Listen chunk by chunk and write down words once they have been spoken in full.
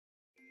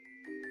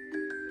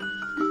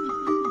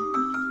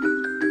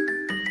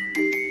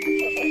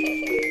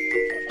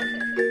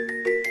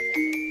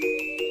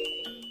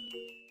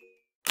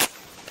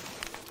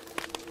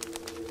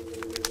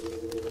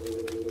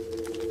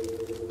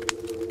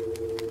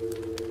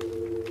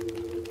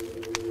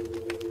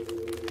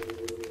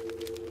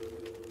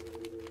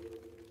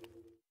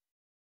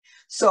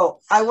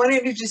So I want to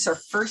introduce our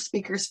first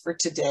speakers for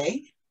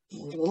today.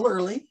 We're a little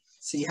early,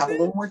 so you have a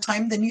little more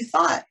time than you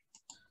thought,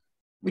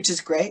 which is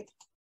great.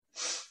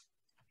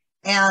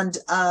 And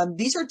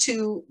these are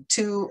two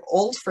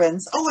old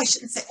friends. Oh, I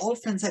shouldn't say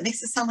old friends. That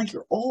makes it sound like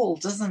you're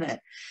old, doesn't it?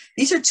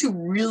 These are two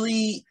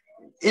really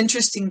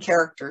interesting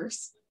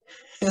characters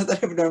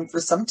that I've known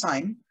for some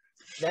time.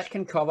 That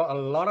can cover a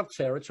lot of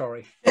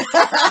territory.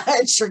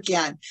 It sure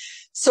can.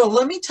 So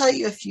let me tell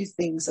you a few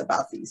things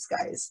about these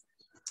guys.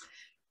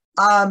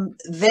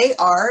 They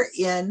are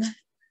in,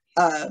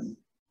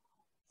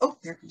 oh,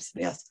 there comes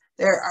somebody else.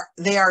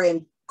 They are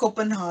in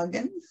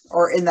Copenhagen,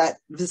 or in that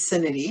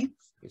vicinity.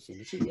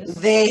 Yes.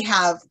 They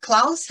have,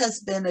 Claus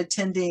has been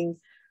attending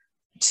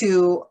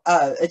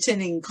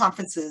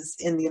conferences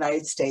in the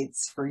United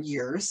States for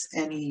years,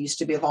 and he used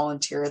to be a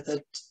volunteer at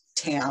the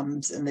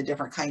TAMs and the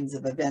different kinds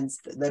of events,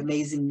 the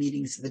amazing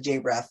meetings of the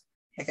JREF.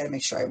 I got to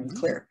make sure I'm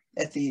clear.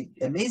 At the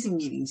amazing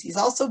meetings. He's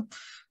also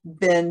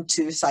been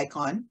to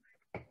SciCon,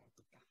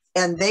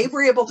 and they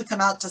were able to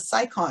come out to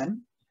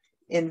SciCon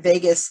in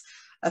Vegas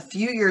a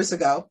few years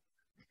ago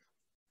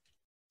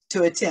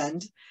to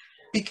attend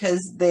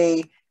because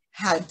they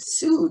had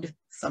sued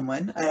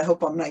someone. I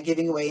hope I'm not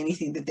giving away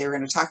anything that they were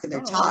going to talk in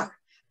their talk,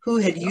 who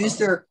had used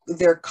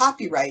their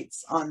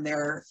copyrights on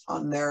their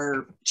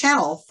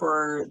channel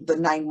for the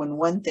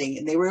 911 thing,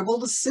 and they were able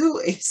to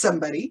sue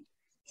somebody,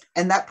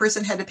 and that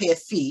person had to pay a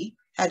fee,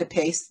 had to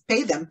pay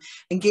them,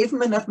 and gave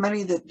them enough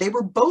money that they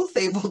were both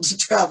able to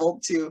travel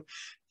to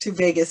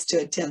Vegas to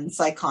attend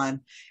SciCon.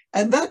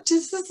 And that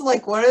just is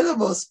like one of the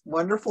most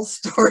wonderful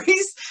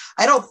stories.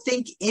 I don't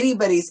think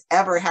anybody's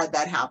ever had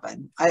that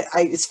happen.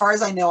 As far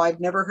as I know, I've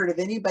never heard of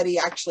anybody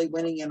actually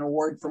winning an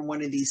award from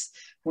one of these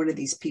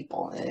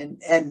people and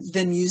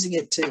then using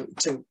it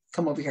to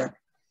come over here.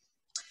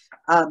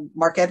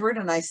 Mark Edward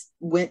and I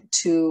went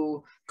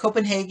to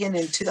Copenhagen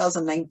in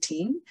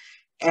 2019,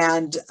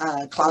 and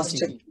Claus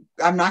took,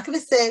 I'm not going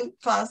to say,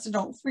 Claus,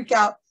 don't freak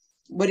out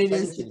what it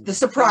is, the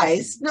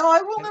surprise. No,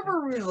 I will never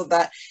reveal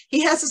that.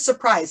 He has a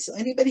surprise. So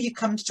anybody who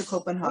comes to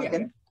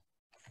Copenhagen,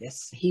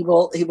 yes, he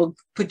will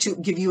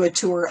give you a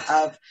tour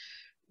of,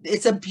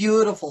 it's a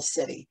beautiful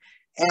city.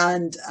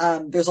 And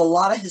there's a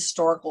lot of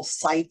historical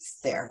sites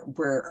there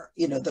where,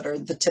 that are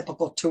the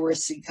typical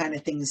touristy kind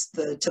of things,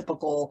 the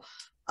typical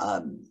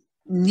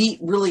neat,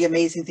 really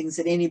amazing things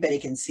that anybody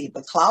can see.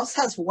 But Claus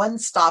has one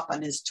stop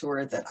on his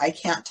tour that I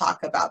can't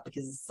talk about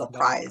because it's a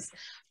surprise,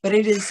 but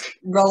it is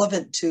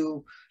relevant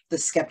to the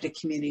skeptic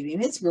community,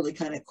 and it's really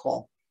kind of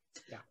cool.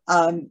 Yeah.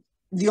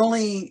 The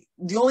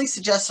only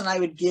suggestion I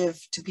would give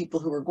to people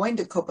who are going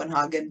to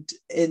Copenhagen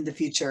in the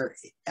future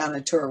on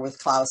a tour with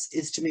Claus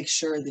is to make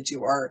sure that you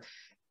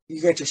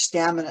got your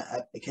stamina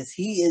up, because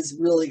he is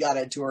really got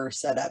a tour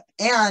set up,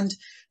 and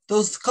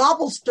those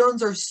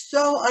cobblestones are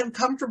so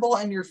uncomfortable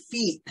on your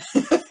feet.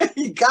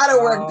 You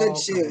gotta wear good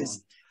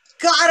shoes.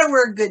 Gotta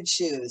wear good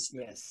shoes.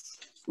 Yes.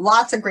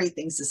 Lots of great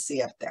things to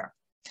see up there.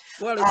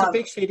 Well, it's a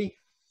big city.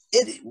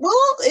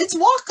 It's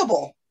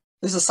walkable.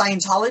 There's a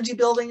Scientology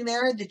building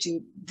there that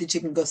you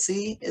can go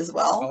see as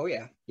well. Oh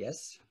yeah,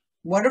 yes.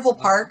 Wonderful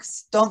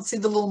parks. Don't see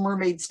the Little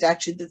Mermaid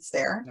statue that's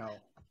there.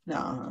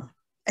 No.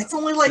 It's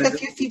only like a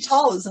few feet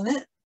tall, isn't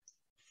it?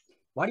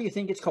 Why do you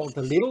think it's called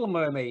the Little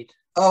Mermaid?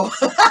 Oh,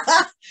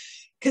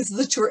 because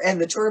the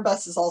tour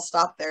buses all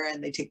stop there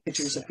and they take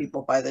pictures of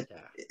people by the.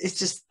 It's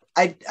just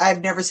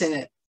I've never seen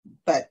it,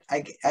 but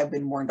I've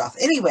been warned off.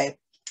 Anyway,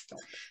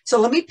 so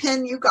let me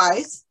pin you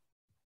guys.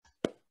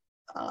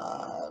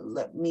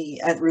 Let me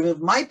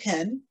remove my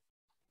pen,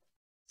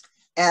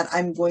 and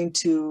I'm going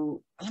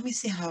to, let me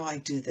see how I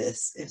do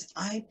this. If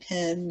I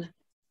pin,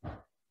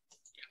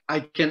 I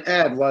can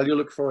add, while you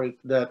look for it,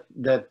 that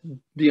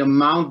the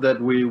amount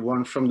that we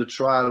won from the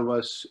trial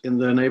was in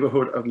the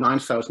neighborhood of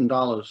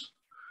 $9,000,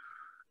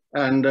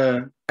 and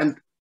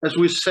as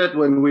we said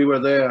when we were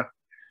there,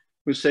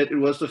 we said it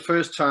was the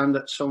first time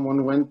that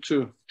someone went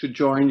to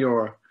join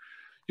your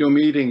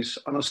meetings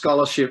on a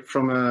scholarship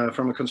from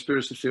a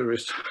conspiracy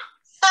theorist.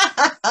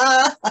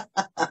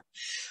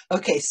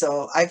 Okay,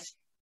 so I've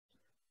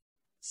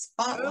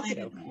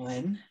spotlighted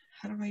one.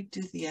 How do I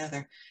do the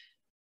other?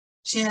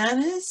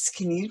 Janice,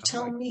 can you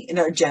tell me?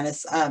 No,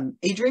 Janice.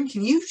 Adrian,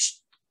 can you?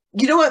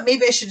 You know what?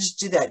 Maybe I should just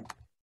do that.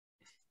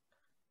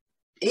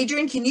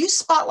 Adrian, can you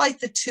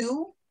spotlight the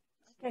two?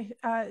 Okay.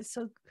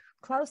 So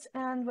Claus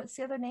and what's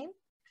the other name?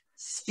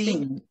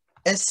 Steen.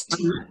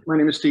 S-T. My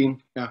name is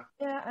Steen. Yeah.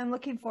 Yeah, I'm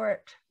looking for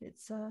it.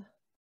 It's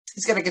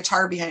He's got a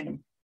guitar behind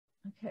him.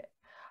 Okay.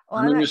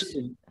 My name is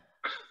Steen.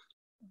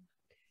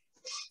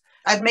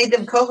 I've made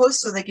them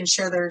co-hosts so they can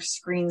share their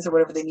screens or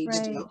whatever they need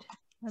to do.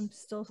 I'm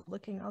still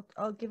looking.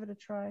 I'll give it a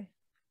try.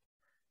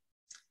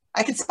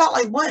 I could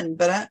spotlight one,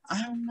 but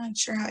I'm not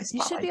sure how I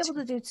spotlight. You should be able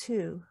to do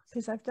two,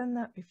 because I've done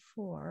that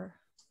before,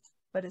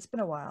 but it's been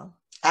a while.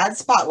 Add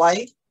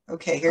spotlight.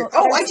 Okay, here.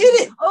 Oh, I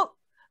did it. Oh,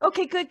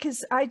 okay, good,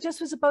 because I just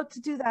was about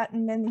to do that,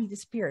 and then he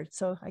disappeared.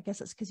 So I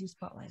guess it's because you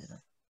spotlighted it.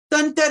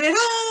 Dun, dun, dun, dun.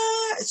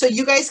 So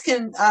you guys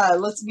can,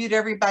 let's mute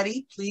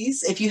everybody,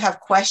 please. If you have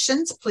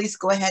questions, please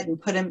go ahead and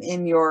put them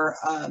in your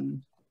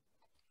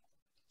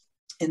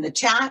in the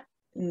chat.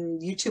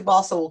 And YouTube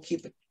also will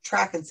keep a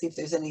track and see if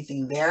there's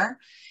anything there.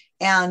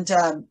 And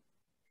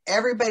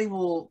everybody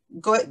will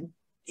go ahead,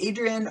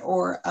 Adrian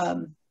or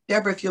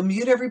Deborah, if you'll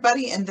mute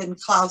everybody, and then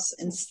Klaus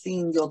and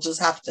Steen, you'll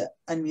just have to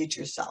unmute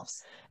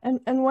yourselves.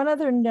 And one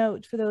other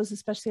note for those,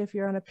 especially if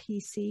you're on a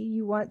PC,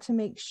 you want to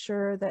make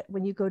sure that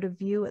when you go to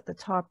view at the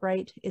top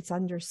right, it's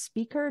under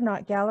speaker,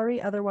 not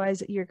gallery.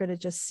 Otherwise, you're going to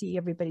just see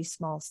everybody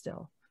small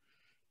still.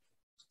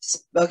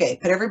 Okay,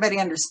 put everybody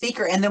under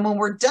speaker. And then when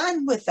we're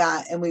done with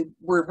that and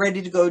we're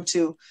ready to go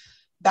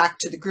back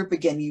to the group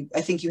again,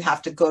 I think you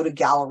have to go to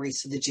gallery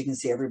so that you can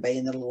see everybody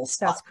in the little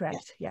spot. That's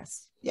correct,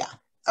 yes. Yeah,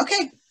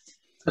 okay.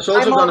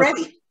 I'm all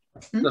ready.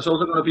 There's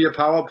also going to be a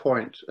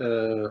PowerPoint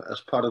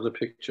as part of the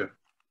picture.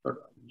 But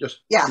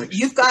just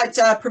you've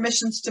got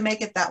permissions to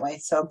make it that way,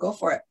 so go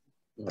for it.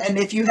 Yeah. And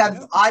if you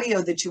have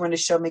audio that you want to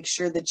show, make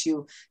sure that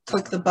you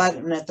click the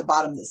button at the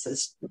bottom that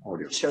says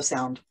show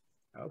sound.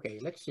 Okay,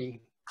 let's see.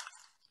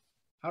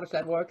 How does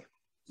that work?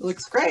 It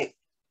looks great.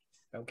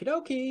 Okie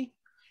dokie.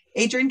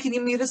 Adrian, can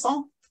you mute us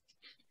all?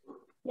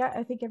 Yeah,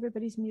 I think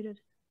everybody's muted.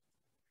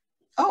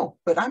 Oh,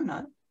 but I'm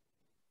not.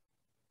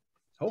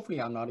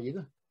 Hopefully I'm not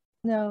either.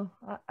 No,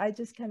 I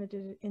just kind of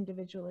did it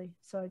individually,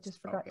 so I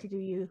just forgot to do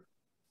you.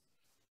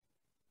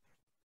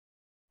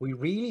 We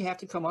really have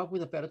to come up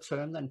with a better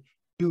term than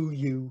do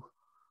you.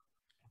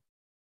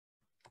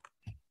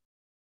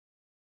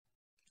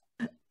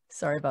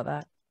 Sorry about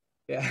that.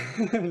 Yeah,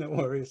 no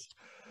worries.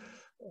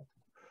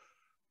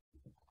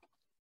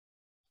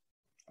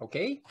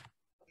 Okay.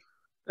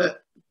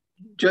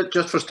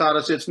 Just for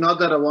starters, it's not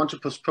that I want to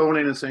postpone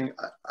anything.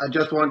 I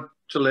just want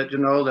to let you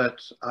know that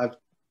I've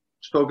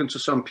spoken to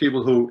some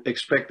people who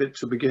expect it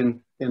to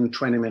begin in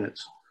 20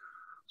 minutes.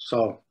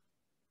 So,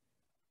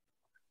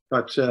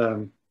 but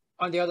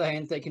on the other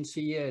hand, they can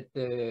see it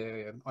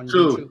on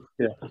YouTube.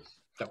 Yeah.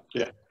 So.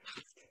 Yeah.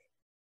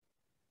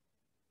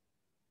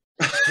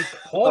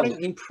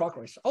 Recording in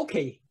progress.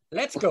 Okay,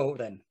 let's go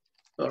then.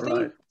 All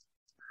right.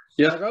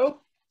 Yeah.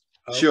 Go.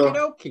 Sure.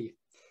 Okay.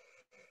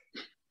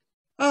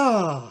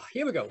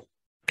 Here we go.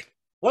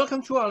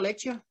 Welcome to our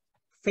lecture,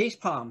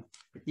 Facepalm,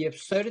 the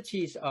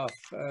absurdities of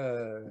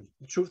the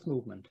truth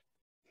movement.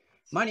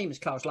 My name is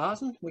Claus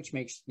Larsen, which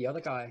makes the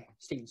other guy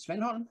Steen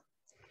Svanholm.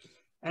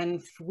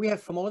 And we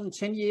have for more than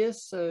 10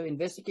 years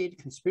investigated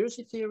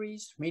conspiracy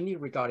theories, mainly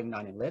regarding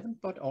 9/11,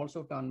 but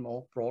also done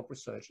more broad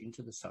research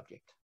into the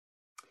subject.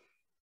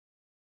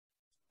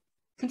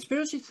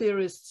 Conspiracy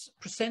theorists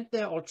present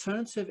their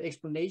alternative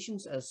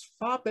explanations as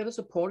far better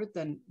supported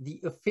than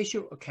the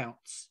official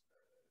accounts.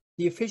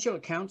 The official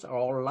accounts are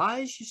all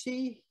lies, you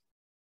see,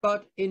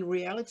 but in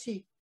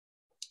reality,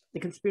 the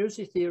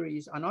conspiracy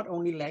theories are not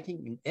only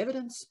lacking in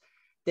evidence,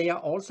 they are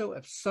also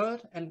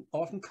absurd and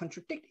often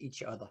contradict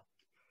each other.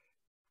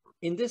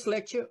 In this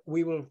lecture,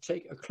 we will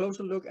take a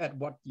closer look at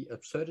what the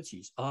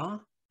absurdities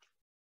are,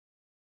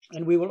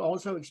 and we will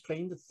also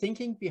explain the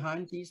thinking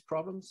behind these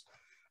problems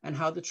and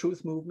how the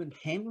truth movement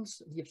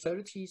handles the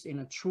absurdities in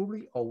a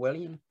truly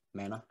Orwellian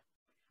manner.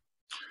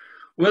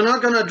 We're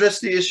not going to address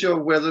the issue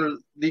of whether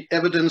the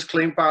evidence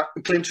claimed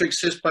to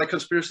exist by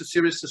conspiracy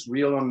theorists is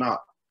real or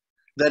not.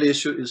 That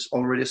issue is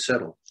already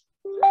settled.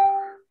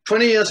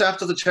 20 years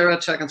after the terror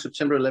attack on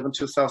September 11,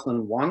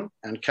 2001,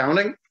 and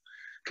counting,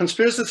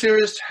 conspiracy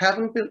theorists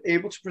haven't been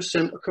able to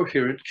present a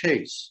coherent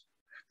case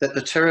that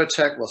the terror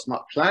attack was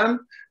not planned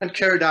and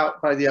carried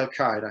out by the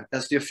Al-Qaeda,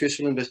 as the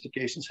official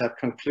investigations have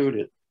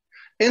concluded.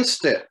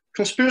 Instead,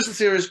 conspiracy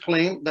theorists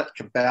claim that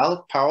a cabal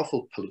of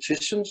powerful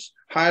politicians,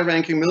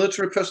 high-ranking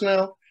military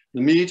personnel,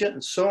 the media,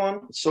 and so on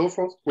and so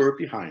forth were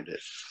behind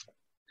it.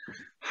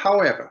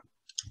 However,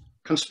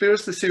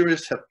 conspiracy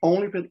theorists have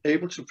only been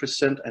able to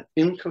present an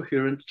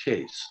incoherent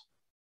case.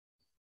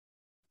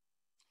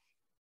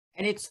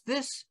 And it's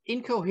this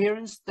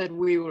incoherence that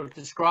we will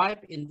describe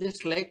in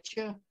this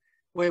lecture,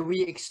 where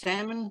we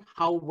examine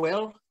how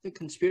well the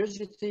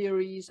conspiracy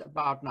theories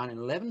about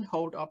 9/11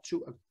 hold up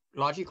to a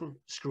logical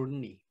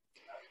scrutiny.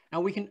 Now,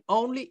 we can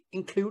only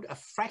include a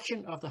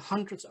fraction of the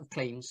hundreds of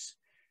claims,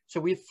 so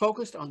we've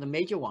focused on the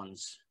major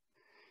ones.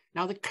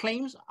 Now, the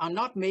claims are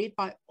not made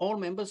by all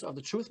members of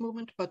the truth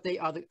movement, but they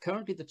are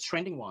currently the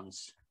trending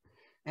ones.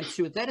 And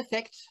to that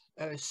effect,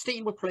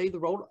 Steen will play the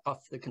role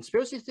of the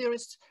conspiracy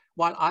theorist,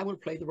 while I will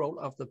play the role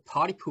of the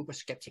party pooper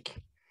skeptic.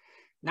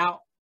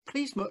 Now,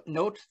 please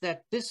note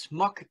that this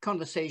mock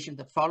conversation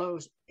that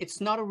follows, it's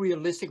not a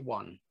realistic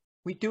one.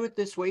 We do it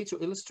this way to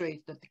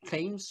illustrate that the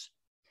claims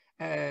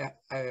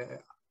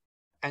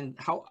and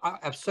how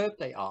absurd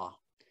they are.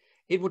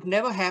 It would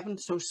never happen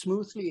so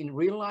smoothly in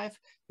real life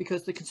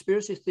because the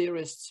conspiracy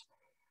theorists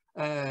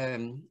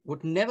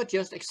would never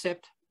just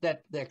accept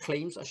that their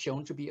claims are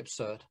shown to be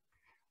absurd.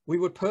 We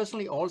would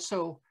personally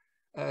also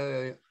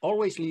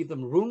always leave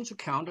them room to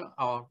counter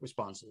our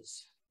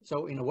responses.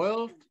 So in a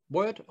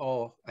word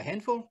or a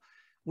handful,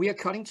 we are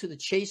cutting to the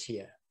chase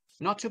here,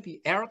 not to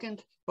be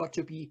arrogant, but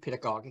to be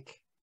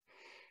pedagogic.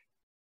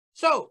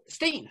 So,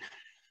 Steen,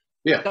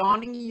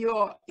 donning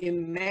your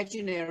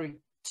imaginary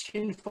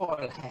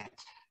tinfoil hat,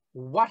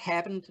 what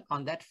happened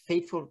on that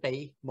fateful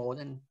day more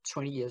than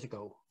 20 years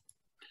ago?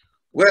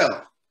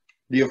 Well,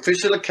 the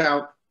official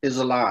account is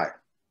a lie.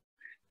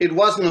 It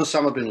wasn't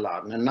Osama bin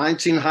Laden and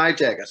 19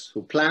 hijackers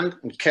who planned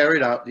and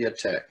carried out the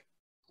attack.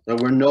 There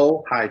were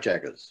no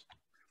hijackers.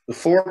 The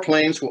 4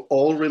 planes were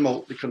all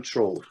remotely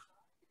controlled.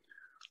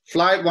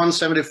 Flight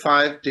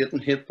 175 didn't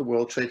hit the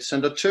World Trade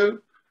Center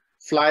 2,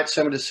 Flight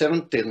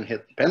 77 didn't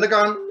hit the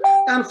Pentagon,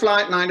 and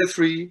Flight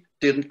 93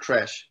 didn't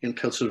crash in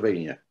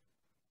Pennsylvania.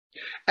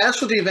 As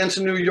for the events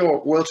in New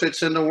York, World Trade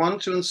Center 1,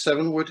 2, and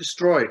 7 were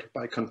destroyed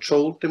by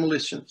controlled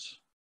demolitions.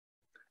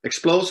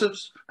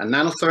 Explosives and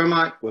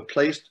nanothermite were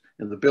placed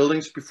in the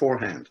buildings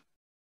beforehand.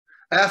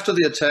 After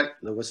the attack,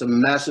 there was a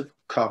massive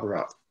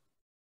cover-up.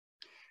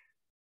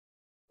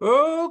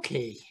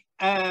 Okay,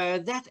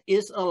 that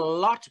is a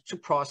lot to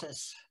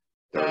process.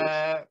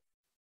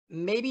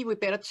 Maybe we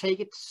better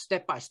take it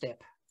step by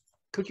step.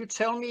 Could you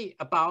tell me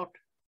about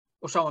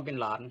Osama bin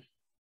Laden?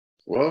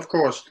 Well, of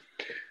course.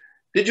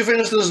 Did you, for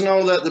instance,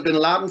 know that the bin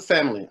Laden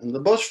family and the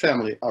Bush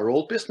family are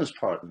old business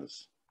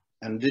partners?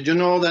 And did you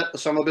know that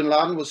Osama bin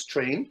Laden was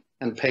trained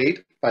and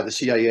paid by the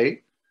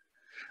CIA?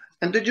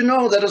 And did you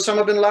know that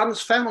Osama bin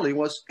Laden's family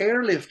was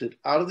airlifted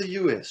out of the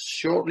US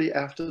shortly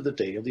after the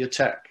day of the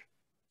attack?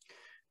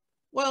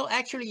 Well,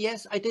 actually,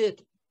 yes, I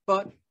did.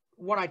 But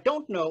what I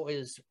don't know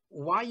is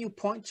why you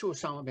point to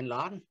Osama bin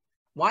Laden.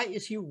 Why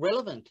is he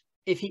relevant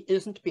if he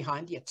isn't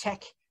behind the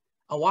attack?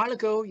 A while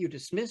ago, you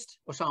dismissed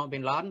Osama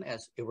bin Laden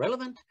as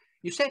irrelevant.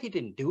 You said he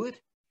didn't do it.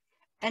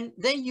 And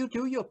then you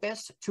do your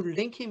best to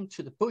link him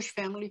to the Bush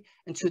family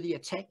and to the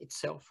attack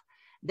itself.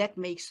 That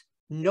makes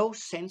no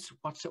sense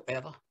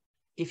whatsoever.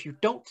 If you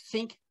don't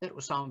think that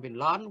Osama bin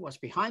Laden was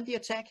behind the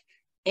attack,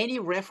 any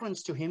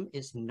reference to him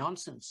is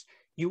nonsense.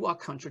 You are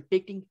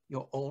contradicting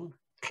your own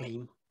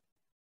claim.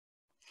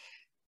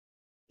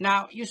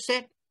 Now, you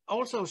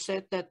also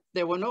said that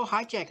there were no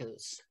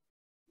hijackers.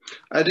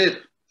 I did.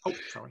 Oh,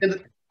 sorry.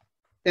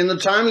 In the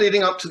time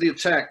leading up to the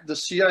attack, the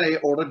CIA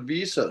ordered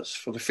visas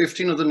for the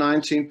 15 of the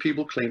 19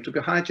 people claimed to be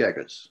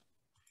hijackers.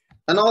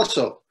 And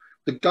also,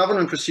 the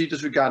government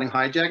procedures regarding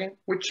hijacking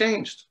were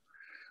changed.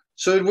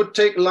 So it would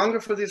take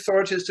longer for the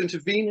authorities to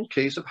intervene in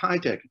case of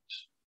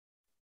hijackings.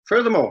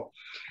 Furthermore,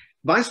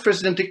 Vice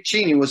President Dick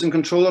Cheney was in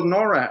control of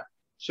NORAD,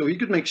 so he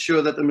could make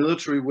sure that the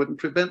military wouldn't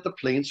prevent the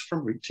planes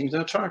from reaching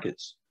their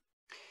targets.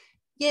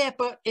 Yeah,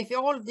 but if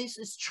all of this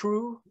is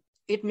true,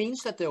 it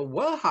means that there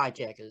were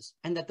hijackers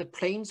and that the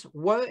planes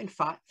were in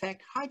fact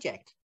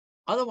hijacked.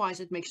 Otherwise,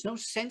 it makes no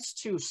sense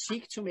to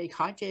seek to make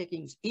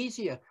hijackings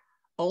easier,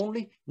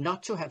 only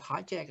not to have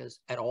hijackers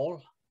at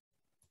all.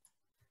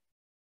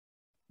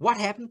 What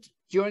happened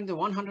during the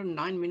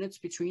 109 minutes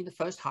between the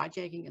first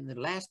hijacking and the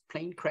last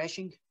plane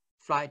crashing,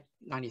 Flight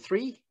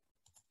 93?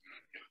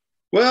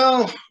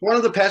 Well, one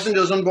of the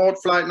passengers on board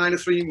Flight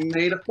 93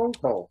 made a phone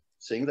call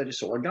saying that he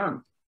saw a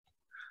gun.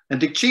 And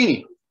Dick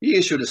Cheney, he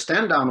issued a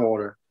stand-down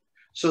order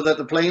so that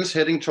the planes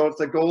heading towards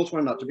their goals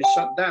were not to be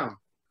shut down,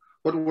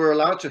 but were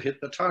allowed to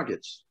hit their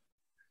targets.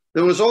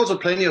 There was also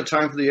plenty of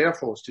time for the Air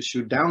Force to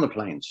shoot down the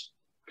planes.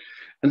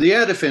 And the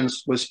air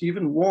defense was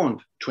even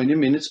warned 20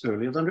 minutes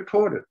earlier than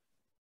reported.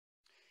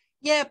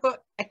 Yeah,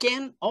 but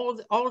again, all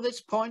of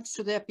this points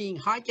to there being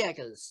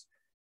hijackers.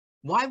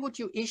 Why would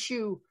you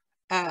issue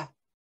a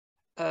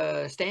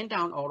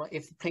stand-down order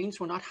if the planes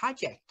were not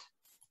hijacked?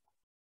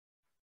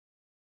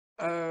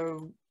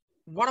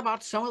 What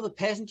about some of the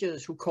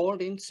passengers who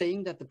called in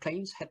saying that the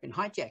planes had been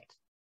hijacked?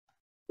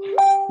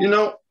 You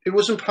know, it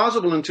was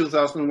impossible in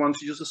 2001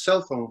 to use a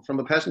cell phone from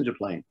a passenger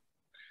plane.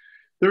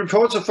 The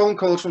reports of phone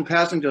calls from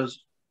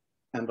passengers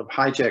and of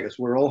hijackers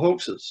were all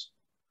hoaxes.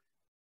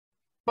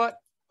 But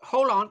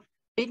hold on,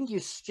 didn't you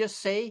just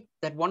say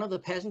that one of the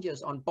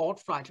passengers on board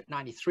Flight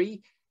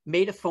 93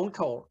 made a phone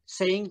call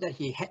saying that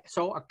he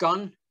saw a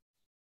gun?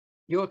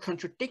 You're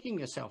contradicting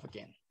yourself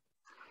again.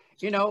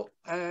 You know,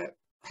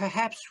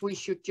 perhaps we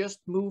should just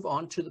move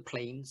on to the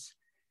planes.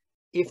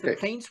 If the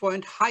planes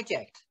weren't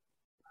hijacked,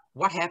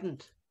 what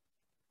happened?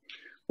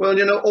 Well,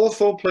 you know, all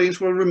 4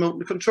 planes were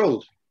remotely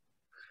controlled.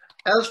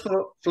 As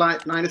for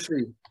Flight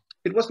 93,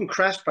 it wasn't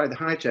crashed by the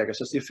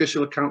hijackers as the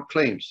official account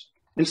claims.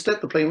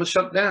 Instead, the plane was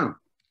shut down.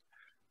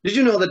 Did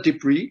you know that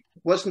debris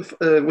was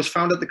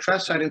found at the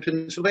crash site in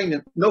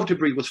Pennsylvania? No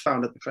debris was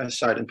found at the crash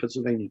site in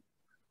Pennsylvania.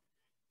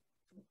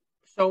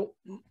 So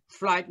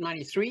Flight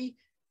 93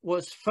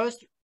 was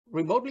first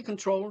remotely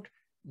controlled,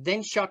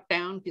 then shut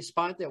down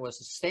despite there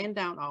was a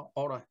stand-down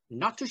order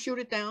not to shoot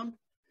it down.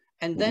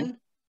 And then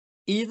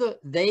either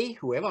they,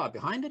 whoever are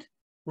behind it,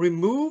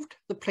 removed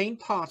the plane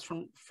parts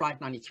from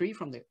Flight 93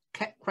 from the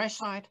crash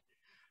site.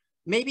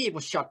 Maybe it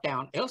was shut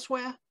down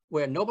elsewhere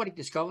where nobody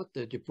discovered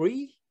the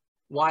debris,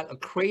 while a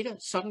crater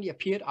suddenly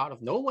appeared out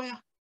of nowhere.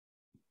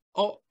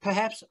 Or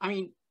perhaps, I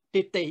mean,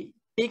 did they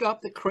dig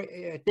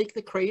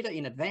the crater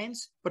in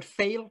advance, but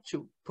fail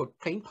to put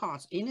plane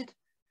parts in it?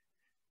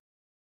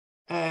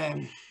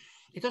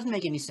 It doesn't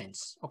make any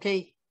sense,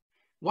 okay?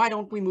 Why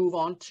don't we move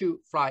on to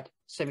Flight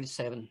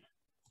 77?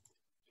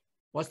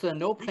 Was there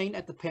no plane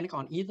at the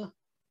Pentagon either?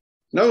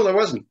 No, there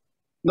wasn't.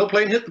 No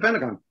plane hit the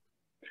Pentagon.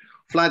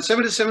 Flight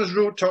 77's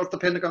route towards the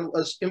Pentagon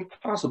was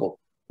impossible.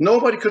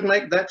 Nobody could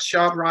make that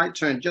sharp right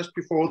turn just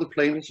before the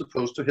plane was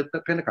supposed to hit the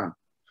Pentagon.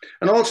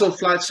 And also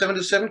Flight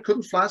 77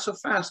 couldn't fly so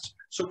fast,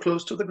 so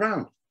close to the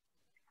ground.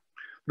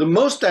 The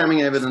most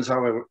damning evidence,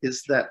 however,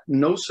 is that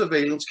no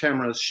surveillance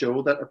cameras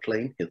show that a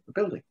plane hit the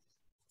building.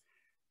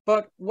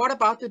 But what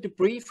about the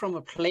debris from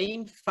a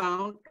plane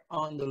found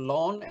on the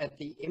lawn at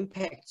the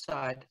impact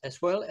site,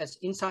 as well as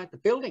inside the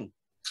building?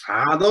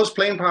 Those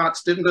plane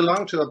parts didn't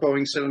belong to a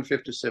Boeing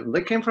 757.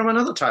 They came from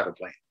another type of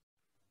plane.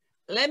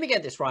 Let me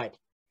get this right.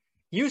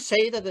 You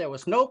say that there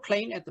was no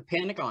plane at the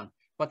Pentagon,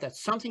 but that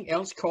something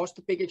else caused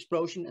the big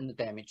explosion and the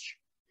damage.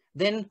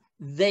 Then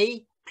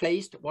they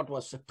placed what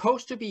was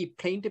supposed to be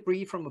plane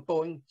debris from a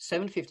Boeing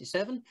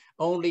 757,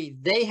 only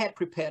they had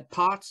prepared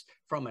parts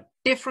from a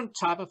different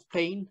type of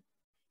plane.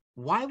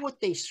 Why would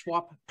they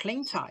swap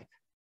plane type?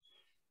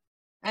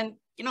 And,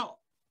 you know,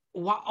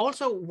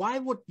 also, why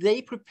would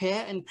they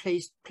prepare and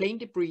place plane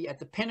debris at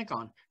the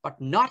Pentagon, but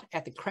not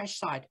at the crash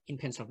site in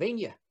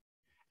Pennsylvania?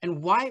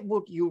 And why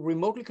would you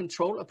remotely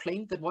control a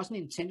plane that wasn't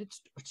intended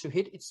to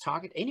hit its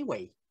target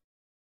anyway?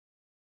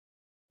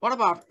 What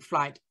about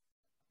Flight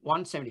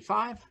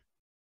 175?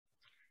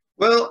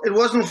 Well, it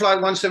wasn't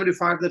Flight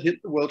 175 that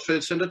hit the World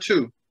Trade Center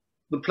 2.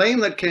 The plane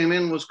that came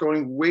in was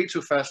going way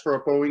too fast for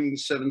a Boeing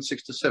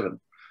 767.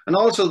 And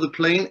also the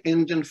plane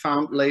engine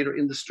found later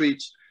in the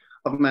streets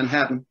of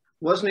Manhattan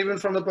wasn't even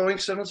from the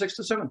Boeing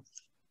 767.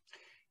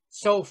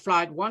 So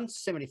Flight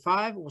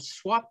 175 was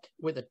swapped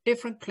with a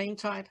different plane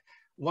type.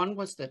 One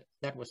was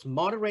that was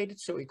moderated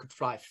so it could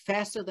fly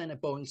faster than a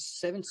Boeing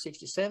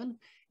 767,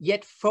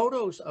 yet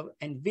photos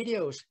and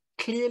videos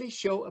clearly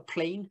show a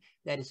plane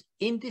that is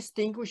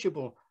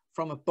indistinguishable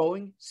from a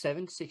Boeing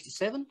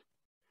 767.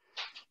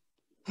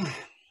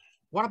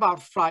 What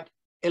about Flight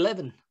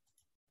 11?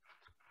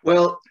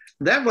 Well,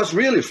 that was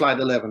really Flight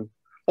 11,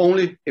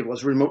 only it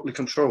was remotely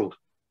controlled.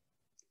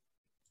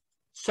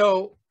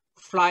 So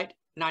Flight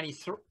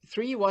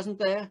 93 wasn't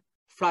there,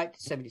 Flight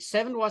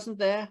 77 wasn't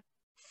there,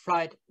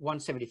 Flight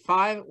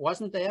 175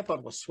 wasn't there,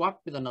 but was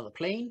swapped with another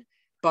plane,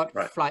 but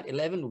right. Flight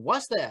 11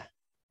 was there.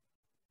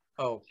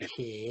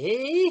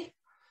 Okay.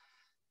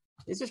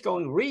 This is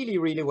going really,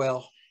 really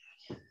well.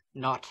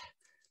 Not.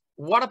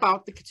 What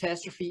about the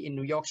catastrophe in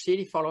New York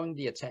City following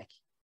the attack?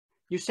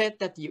 You said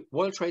that the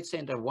World Trade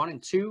Center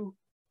 1, 2,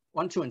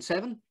 and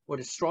 7 were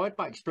destroyed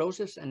by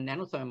explosives and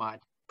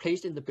nanothermite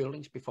placed in the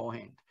buildings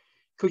beforehand.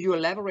 Could you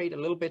elaborate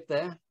a little bit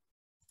there?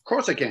 Of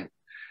course I can.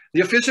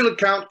 The official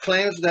account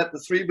claims that the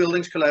 3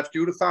 buildings collapsed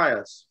due to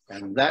fires,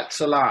 and that's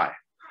a lie.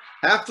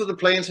 After the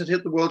planes had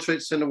hit the World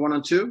Trade Center 1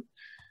 and 2,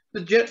 the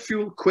jet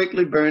fuel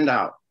quickly burned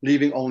out,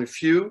 leaving only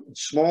few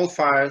small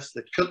fires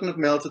that couldn't have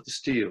melted the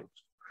steel.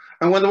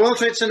 And when the World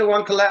Trade Center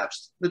 1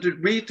 collapsed, the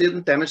debris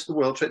didn't damage the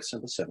World Trade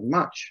Center 7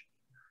 much.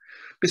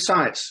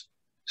 Besides,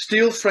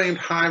 steel-framed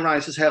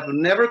high-rises have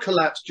never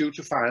collapsed due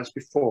to fires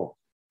before.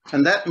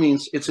 And that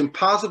means it's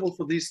impossible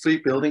for these 3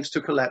 buildings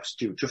to collapse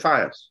due to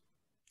fires.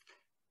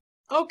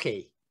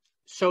 Okay,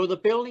 so the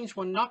buildings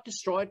were not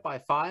destroyed by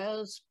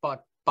fires,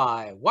 but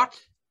by what?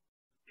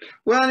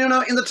 Well, you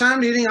know, in the time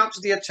leading up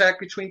to the attack,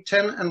 between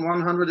 10 and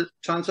 100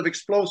 tons of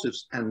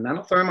explosives and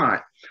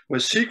nanothermite were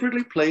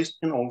secretly placed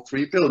in all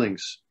 3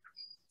 buildings.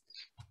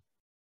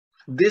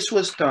 This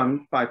was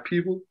done by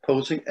people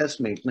posing as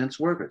maintenance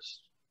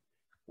workers.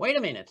 Wait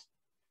a minute.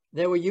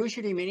 There were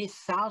usually many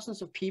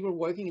thousands of people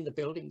working in the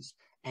buildings,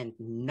 and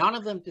none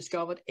of them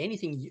discovered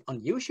anything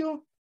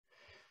unusual?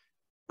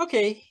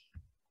 Okay.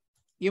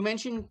 You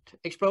mentioned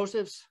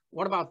explosives.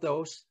 What about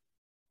those?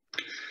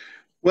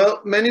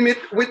 Well, many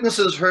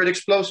witnesses heard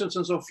explosions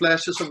and saw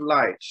flashes of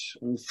light.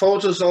 And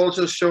photos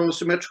also show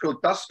symmetrical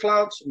dust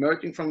clouds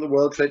emerging from the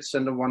World Trade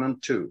Center 1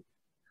 and 2.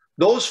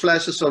 Those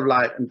flashes of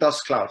light and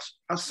dust clouds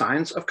are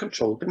signs of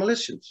controlled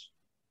demolitions.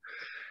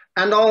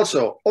 And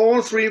also,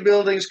 all 3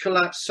 buildings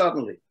collapsed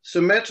suddenly,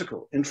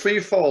 symmetrical, in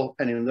free fall,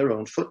 and in their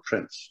own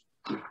footprints.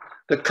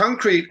 The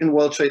concrete in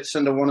World Trade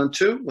Center 1 and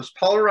 2 was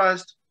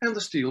pulverized, and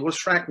the steel was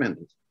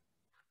fragmented.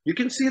 You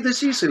can see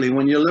this easily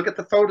when you look at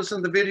the photos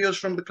and the videos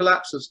from the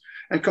collapses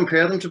and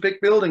compare them to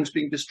big buildings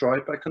being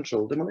destroyed by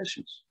controlled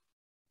demolitions.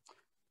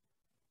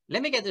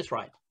 Let me get this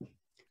right.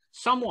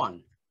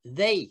 Someone,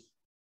 they,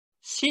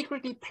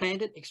 secretly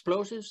planted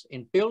explosives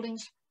in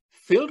buildings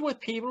filled with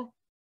people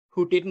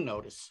who didn't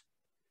notice.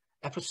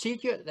 A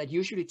procedure that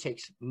usually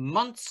takes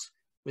months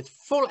with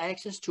full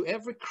access to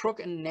every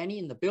crook and nanny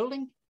in the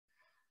building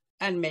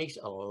and makes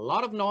a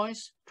lot of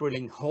noise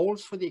drilling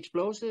holes for the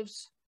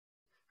explosives.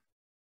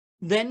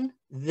 Then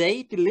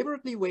they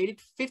deliberately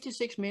waited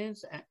 56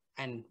 minutes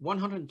and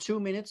 102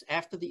 minutes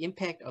after the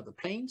impact of the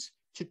planes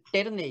to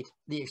detonate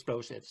the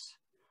explosives,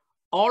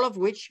 all of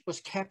which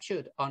was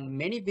captured on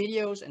many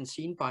videos and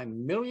seen by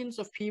millions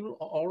of people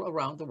all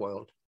around the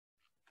world.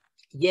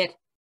 Yet,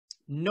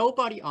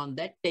 nobody on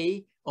that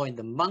day or in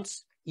the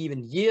months,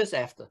 even years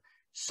after,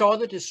 saw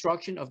the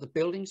destruction of the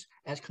buildings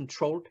as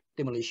controlled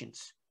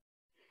demolitions.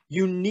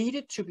 You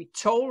needed to be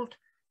told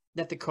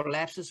that the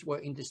collapses were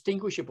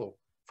indistinguishable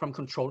from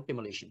controlled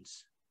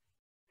demolitions.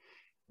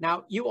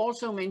 Now, you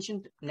also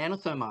mentioned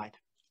nanothermite.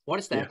 What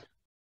is that?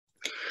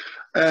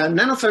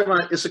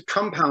 Nanothermite is a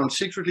compound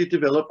secretly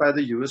developed by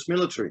the US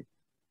military.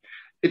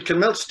 It can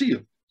melt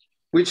steel,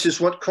 which is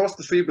what caused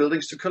the 3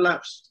 buildings to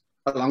collapse,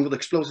 along with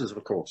explosives,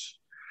 of course.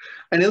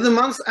 And in the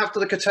months after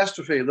the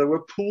catastrophe, there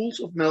were pools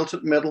of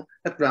melted metal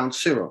at ground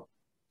zero.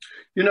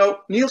 You know,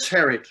 Niels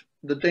Harrit,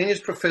 the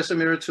Danish professor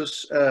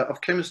emeritus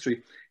of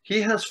chemistry,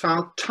 he has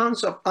found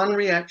tons of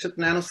unreacted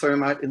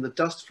nanothermite in the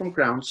dust from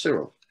ground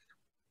zero.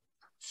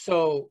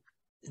 So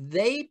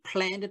they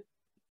planted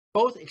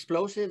both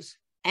explosives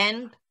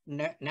and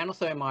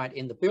nanothermite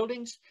in the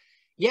buildings,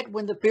 yet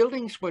when the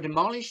buildings were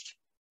demolished,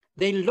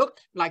 they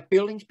looked like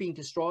buildings being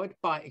destroyed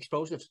by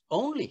explosives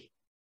only.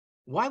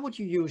 Why would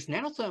you use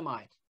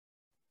nanothermite?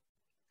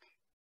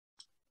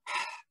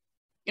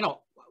 You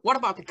know, what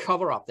about the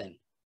cover-up then?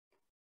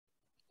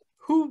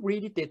 Who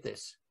really did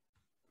this?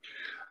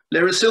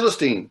 Larry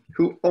Silverstein,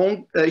 who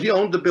owned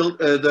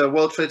the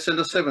World Trade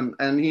Center 7,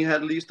 and he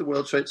had leased the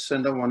World Trade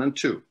Center 1 and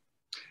 2.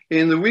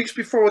 In the weeks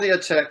before the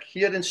attack,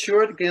 he had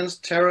insured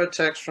against terror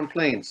attacks from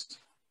planes.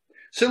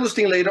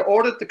 Silverstein later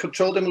ordered the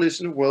controlled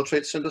demolition of World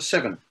Trade Center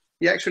 7.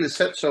 He actually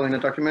said so in a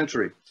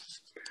documentary.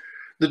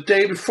 The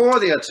day before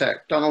the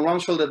attack, Donald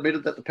Rumsfeld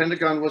admitted that the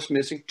Pentagon was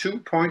missing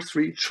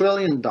 $2.3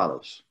 trillion.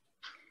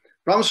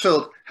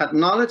 Rumsfeld had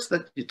knowledge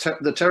that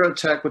the terror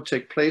attack would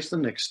take place the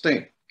next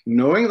day,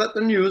 knowing that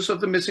the news of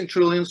the missing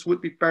trillions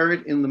would be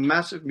buried in the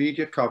massive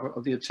media cover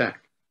of the attack.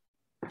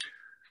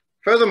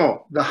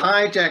 Furthermore, the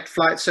hijacked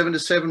Flight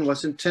 77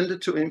 was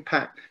intended to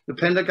impact the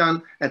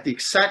Pentagon at the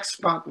exact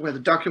spot where the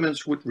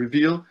documents would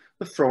reveal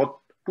the fraud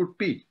would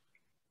be.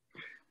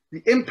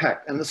 The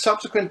impact and the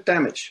subsequent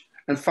damage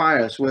and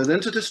fires were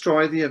then to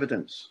destroy the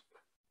evidence.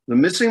 The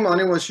missing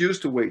money was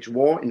used to wage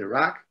war in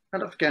Iraq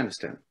and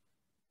Afghanistan.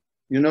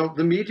 You know,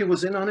 the media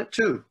was in on it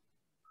too.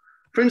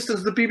 For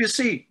instance, the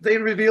BBC, they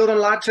revealed on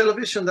live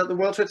television that the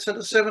World Trade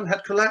Center 7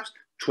 had collapsed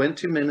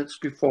 20 minutes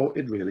before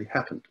it really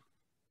happened.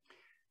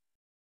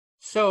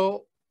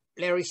 So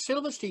Larry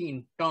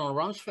Silverstein, Donald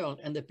Rumsfeld,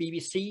 and the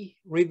BBC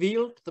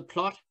revealed the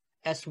plot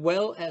as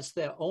well as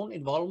their own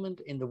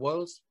involvement in the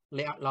world's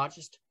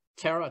largest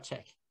terror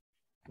attack.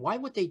 Why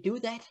would they do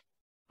that?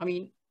 I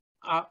mean,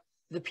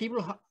 the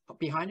people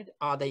behind it,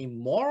 are they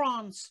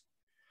morons?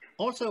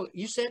 Also,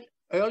 you said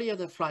earlier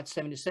that Flight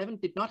 77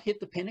 did not hit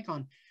the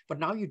Pentagon, but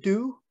now you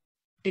do.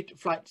 Did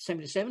Flight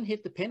 77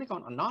 hit the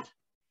Pentagon or not?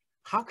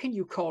 How can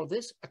you call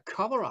this a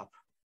cover-up?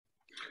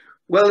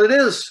 Well, it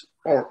is,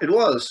 or it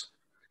was.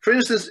 For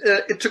instance,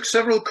 it took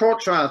several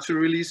court trials to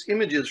release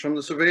images from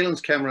the surveillance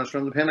cameras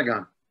from the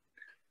Pentagon.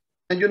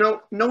 And you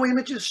know, no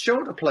images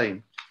showed a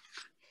plane.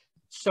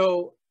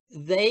 So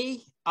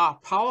they are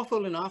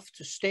powerful enough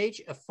to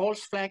stage a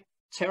false flag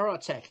terror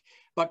attack,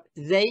 but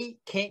they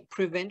can't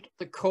prevent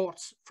the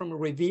courts from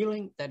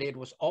revealing that it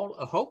was all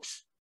a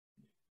hoax.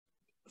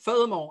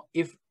 Furthermore,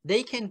 if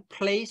they can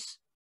place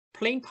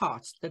plane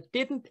parts that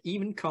didn't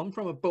even come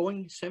from a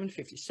Boeing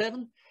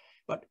 757,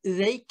 but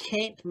they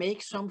can't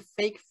make some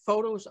fake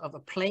photos of a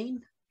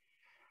plane.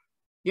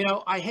 You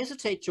know, I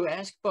hesitate to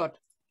ask, but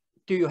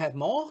do you have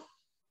more?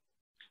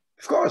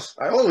 Of course,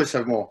 I always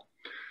have more.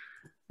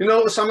 You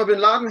know, Osama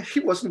bin Laden, he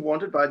wasn't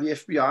wanted by the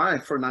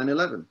FBI for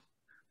 9/11.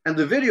 And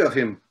the video of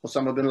him,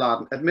 Osama bin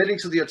Laden, admitting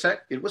to the attack,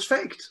 it was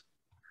faked.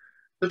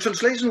 The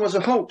translation was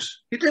a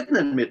hoax. He didn't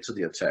admit to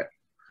the attack.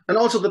 And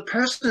also the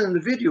person in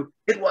the video,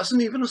 it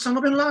wasn't even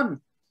Osama bin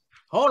Laden.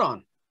 Hold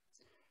on.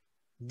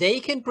 They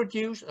can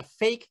produce a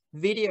fake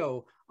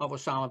video of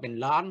Osama bin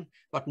Laden,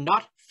 but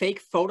not fake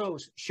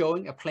photos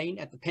showing a plane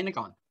at the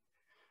Pentagon.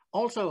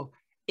 Also,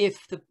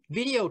 if the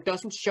video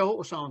doesn't show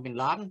Osama bin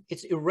Laden,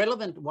 it's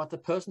irrelevant what the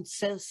person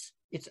says.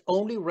 It's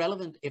only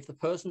relevant if the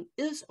person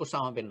is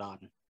Osama bin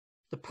Laden.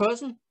 The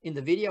person in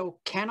the video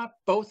cannot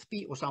both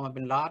be Osama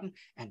bin Laden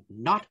and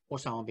not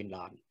Osama bin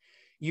Laden.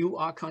 You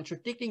are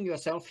contradicting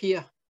yourself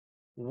here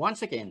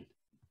once again.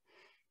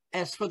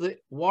 As for the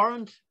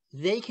warrant,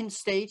 they can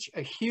stage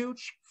a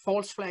huge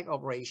false flag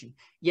operation,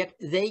 yet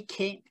they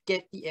can't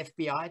get the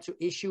FBI to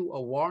issue a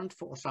warrant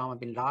for Osama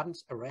bin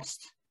Laden's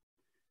arrest.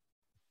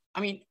 I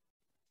mean,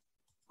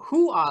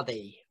 who are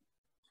they?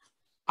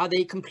 Are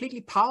they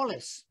completely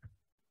powerless?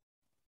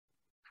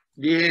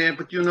 Yeah,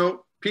 but you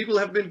know, people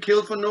have been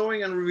killed for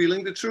knowing and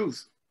revealing the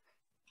truth.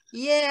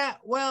 Yeah,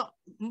 well,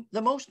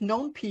 the most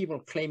known people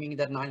claiming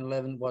that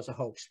 9/11 was a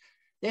hoax,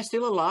 they're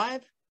still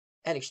alive.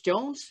 Alex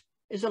Jones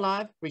is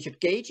alive. Richard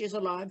Gage is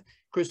alive.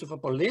 Christopher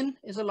Berlin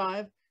is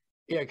alive.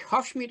 Eric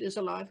Hofschmidt is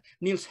alive.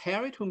 Niels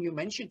Harrit, whom you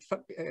mentioned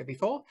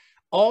before,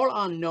 all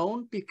are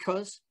known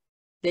because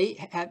they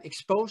have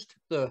exposed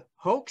the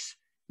hoax,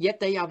 yet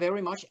they are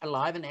very much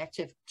alive and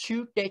active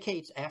 2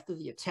 decades after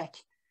the attack.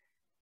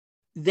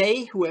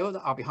 They, whoever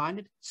are behind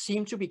it,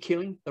 seem to be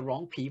killing the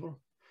wrong people.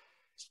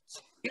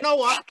 You know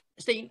what,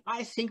 Steen?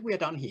 I think we are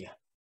done here.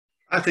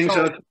 I think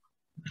so.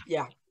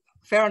 Yeah,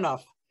 fair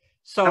enough.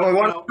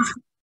 So,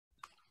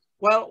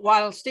 well,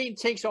 while Steen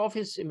takes off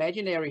his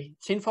imaginary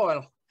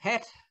tinfoil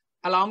hat,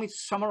 allow me to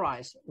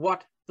summarize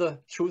what the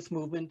truth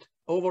movement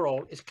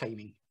overall is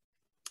claiming.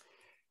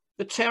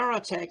 The terror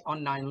attack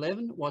on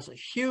 9/11 was a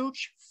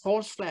huge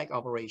false flag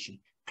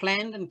operation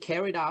planned and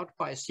carried out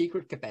by a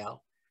secret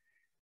cabal.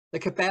 The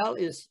cabal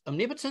is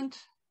omnipotent.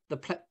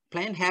 The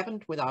plan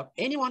happened without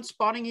anyone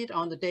spotting it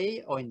on the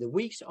day or in the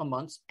weeks or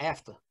months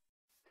after.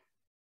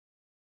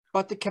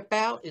 But the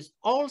cabal is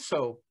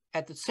also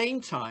at the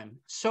same time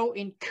so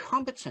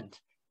incompetent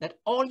that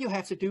all you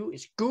have to do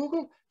is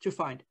Google to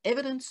find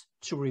evidence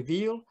to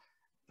reveal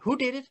who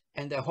did it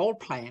and their whole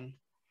plan.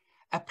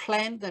 A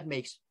plan that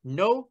makes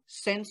no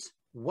sense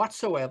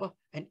whatsoever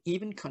and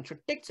even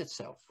contradicts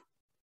itself.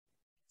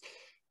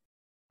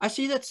 I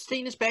see that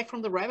Steen is back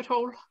from the rabbit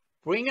hole.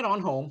 Bring it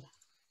on home.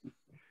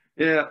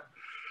 Yeah.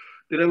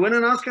 Did I win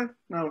an Oscar?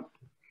 No.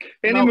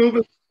 Any No.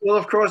 movement will,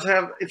 of course,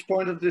 have its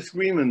point of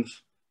disagreement.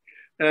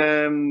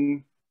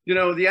 You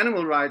know, the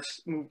animal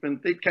rights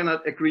movement, they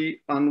cannot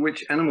agree on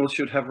which animals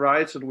should have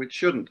rights and which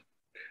shouldn't.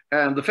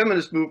 And the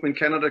feminist movement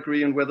cannot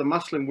agree on whether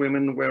Muslim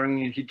women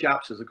wearing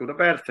hijabs is a good or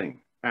bad thing.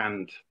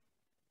 And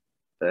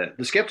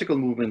the skeptical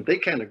movement, they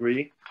can't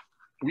agree.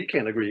 We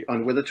can't agree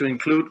on whether to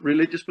include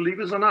religious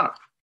believers or not.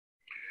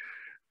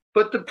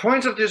 But the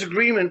points of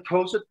disagreement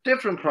pose a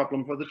different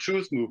problem for the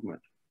truth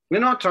movement.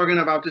 We're not talking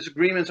about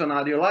disagreements on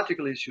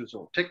ideological issues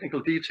or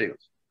technical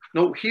details.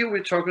 No, here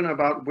we're talking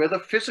about whether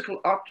physical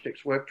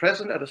objects were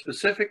present at a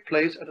specific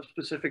place at a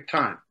specific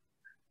time.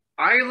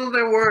 Either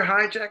there were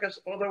hijackers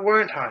or there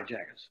weren't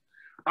hijackers.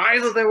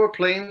 Either there were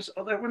planes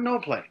or there were no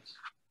planes.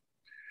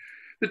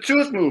 The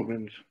truth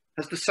movement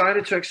has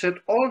decided to accept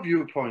all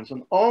viewpoints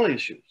on all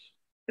issues.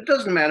 It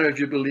doesn't matter if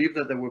you believe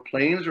that there were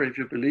planes or if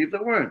you believe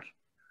there weren't,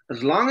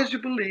 as long as you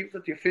believe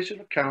that the official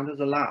account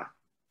is a lie.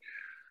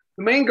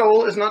 The main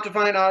goal is not to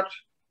find out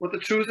what the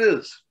truth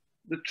is.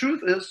 The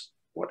truth is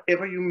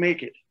whatever you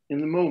make it in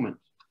the moment,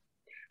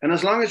 and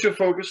as long as you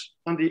focus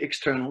on the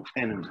external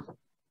enemy.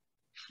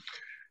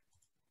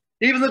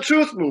 Even the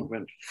truth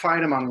movement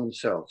fight among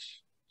themselves,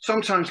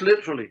 sometimes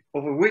literally,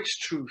 over which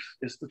truth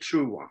is the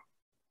true one.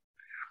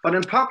 But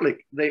in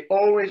public, they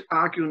always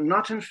argue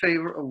not in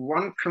favor of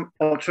one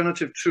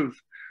alternative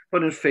truth,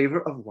 but in favor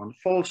of one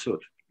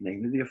falsehood,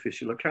 namely the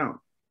official account.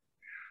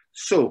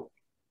 So,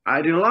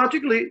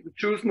 ideologically, the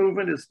truth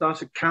movement is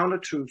thus a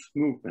counter-truth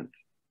movement.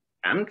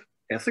 And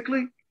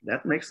ethically,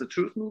 that makes the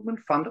truth movement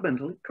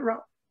fundamentally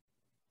corrupt.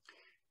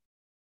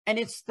 And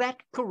it's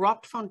that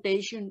corrupt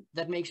foundation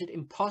that makes it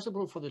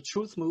impossible for the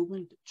truth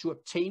movement to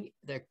obtain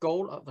their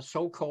goal of a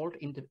so-called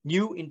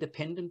new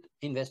independent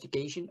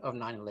investigation of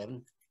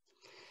 9/11.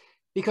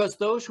 Because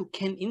those who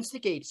can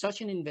instigate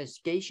such an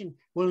investigation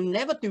will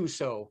never do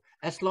so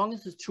as long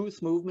as the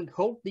truth movement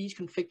hold these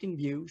conflicting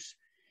views.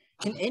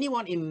 Can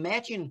anyone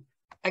imagine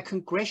a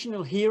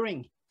congressional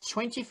hearing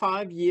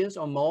 25 years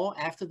or more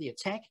after the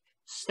attack,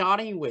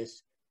 starting with,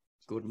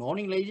 "Good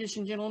morning, ladies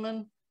and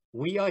gentlemen.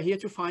 We are here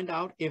to find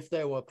out if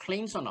there were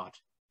planes or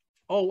not.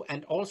 Oh,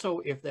 and also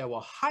if there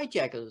were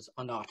hijackers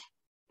or not."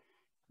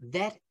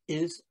 That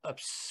is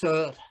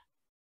absurd.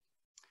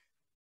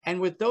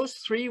 And with those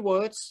three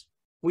words,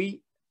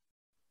 we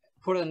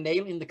put a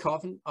nail in the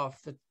coffin of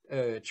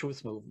the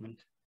truth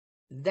movement.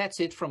 That's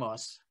it from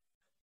us.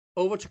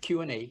 Over to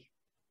Q&A.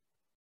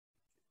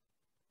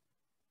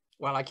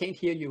 Well, I can't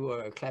hear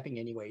you clapping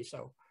anyway,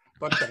 so,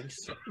 but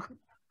thanks.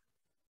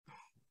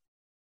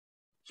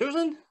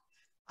 Susan?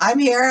 I'm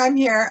here.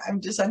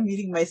 I'm just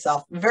unmuting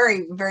myself.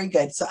 Very, very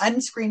good. So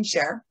unscreen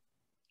share.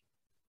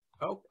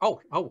 Oh,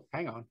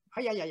 hang on.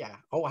 Oh, yeah.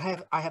 Oh,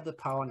 I have the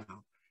power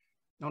now.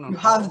 No. You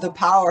have the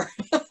power.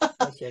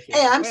 Yes.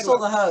 Hey, I'm still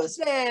the host.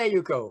 There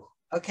you go.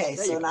 Okay,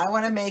 so now I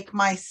want to make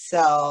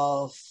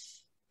myself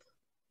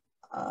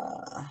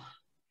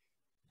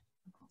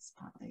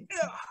spotlight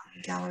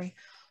gallery.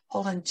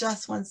 Hold on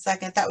just one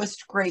second. That was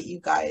great, you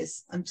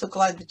guys. I'm so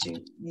glad that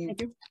you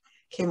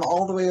came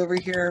all the way over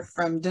here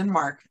from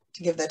Denmark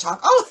to give that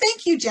talk. Oh,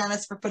 thank you,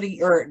 Janice, for putting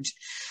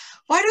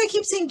why do I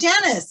keep saying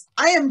Janice?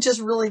 I am just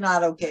really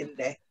not okay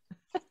today.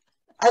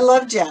 I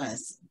love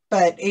Janice,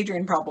 but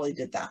Adrian probably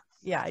did that.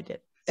 Yeah, I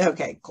did.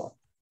 Okay, cool.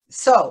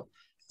 So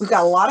we've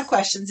got a lot of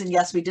questions, and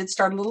yes, we did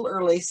start a little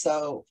early.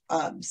 So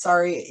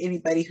sorry,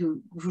 anybody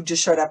who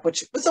just showed up,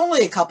 which was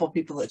only a couple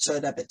people that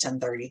showed up at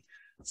 10:30.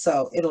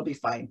 So it'll be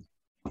fine.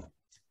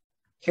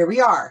 Here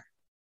we are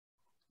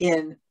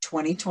in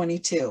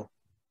 2022,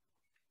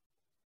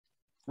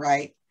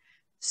 right?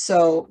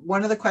 So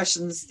one of the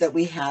questions that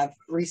we have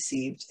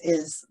received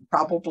is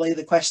probably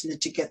the question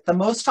that you get the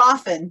most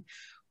often,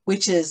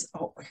 which is,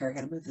 oh, here, I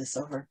got to move this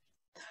over.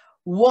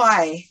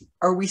 Why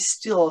are we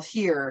still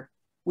here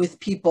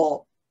with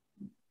people?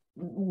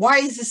 Why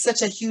is this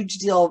such a huge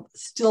deal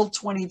still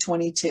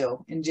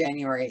 2022 in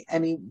January? I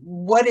mean,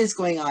 what is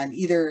going on?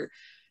 Either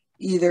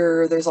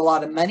there's a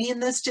lot of money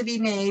in this to be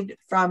made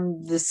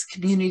from this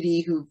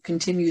community who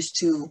continues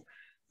to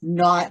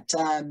not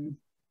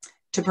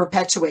to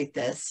perpetuate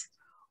this,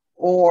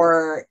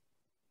 or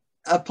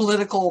a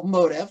political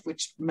motive,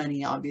 which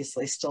money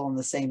obviously still in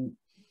the same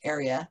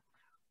area.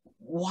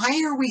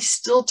 Why are we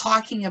still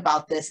talking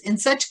about this in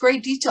such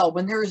great detail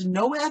when there is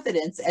no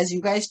evidence, as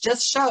you guys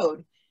just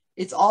showed?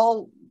 It's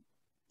all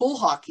bull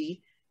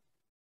hockey.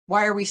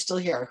 Why are we still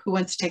here? Who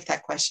wants to take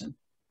that question?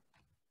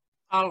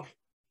 I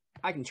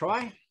can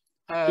try.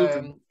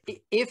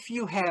 If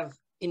you have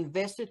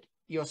invested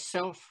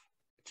yourself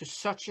to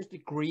such a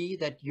degree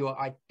that your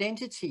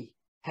identity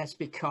has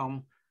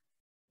become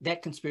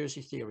that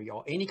conspiracy theory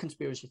or any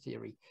conspiracy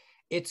theory,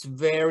 it's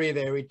very,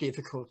 very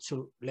difficult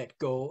to let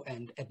go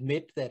and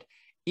admit that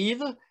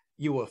either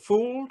you were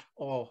fooled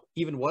or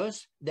even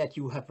worse, that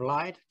you have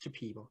lied to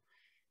people.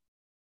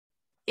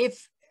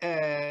 If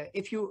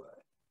you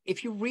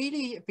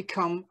really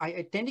become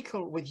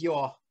identical with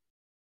your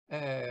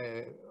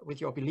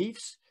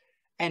beliefs,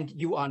 and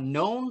you are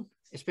known,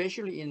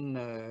 especially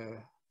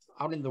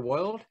out in the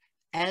world,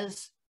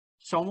 as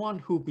someone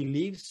who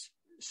believes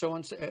so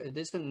and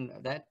this and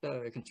that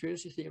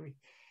conspiracy theory,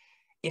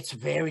 it's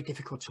very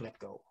difficult to let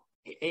go.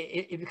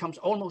 It becomes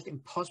almost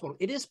impossible.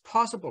 It is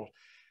possible,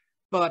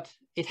 but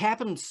it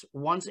happens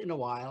once in a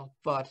while.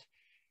 But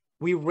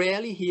we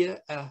rarely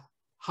hear a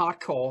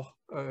hardcore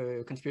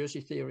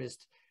conspiracy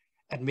theorist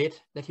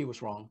admit that he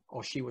was wrong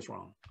or she was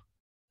wrong.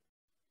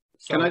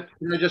 So,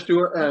 can I just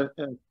do a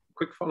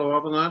quick follow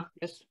up on that?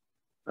 Yes.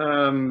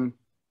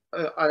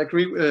 I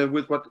agree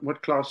with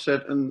what Claus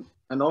said,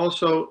 and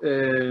also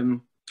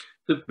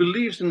the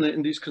beliefs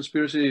in these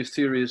conspiracy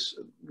theories,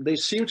 they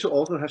seem to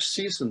also have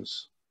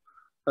seasons.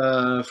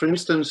 For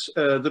instance,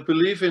 the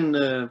belief in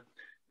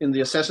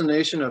the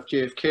assassination of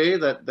JFK,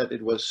 that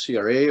it was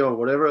CIA or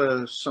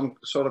whatever, some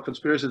sort of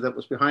conspiracy that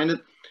was behind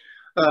it,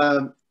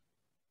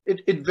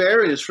 it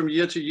varies from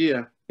year to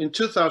year. In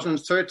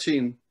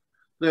 2013,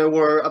 there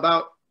were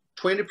about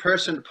 20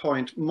 percentage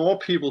point more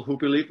people who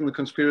believed in the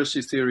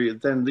conspiracy theory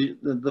than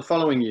the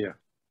following year.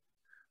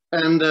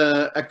 And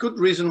a good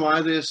reason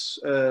why this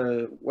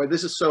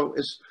is so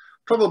is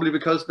probably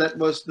because that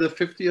was the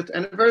 50th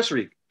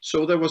anniversary.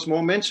 So there was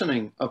more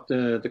mentioning of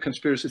the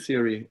conspiracy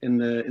theory in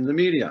the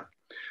media.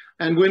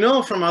 And we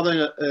know from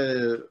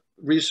other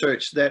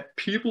research that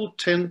people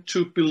tend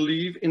to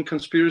believe in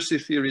conspiracy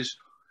theories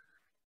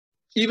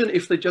even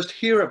if they just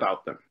hear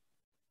about them.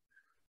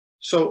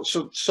 So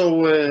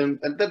and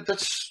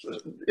that's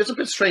it's a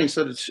bit strange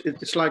that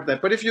it's like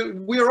that. But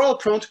we are all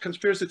prone to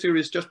conspiracy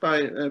theories just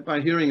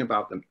by hearing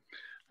about them.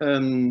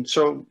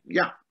 So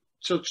yeah,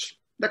 so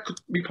that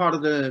could be part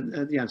of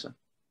the answer.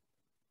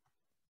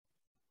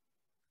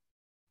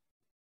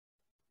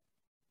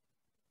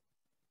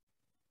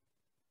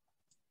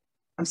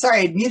 I'm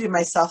sorry, I muted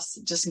myself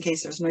just in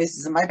case there's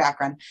noises in my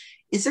background.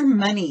 Is there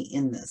money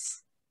in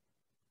this?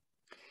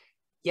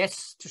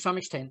 Yes, to some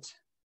extent.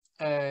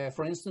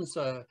 For instance,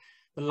 the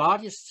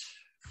largest,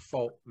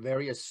 for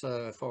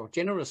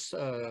generous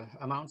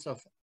amounts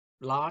of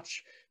the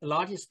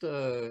largest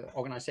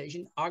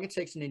organization,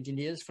 Architects and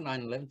Engineers for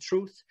 9/11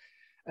 Truth,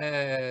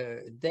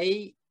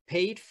 they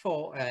paid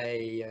for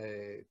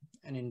an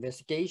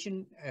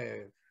investigation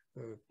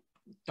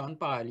done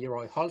by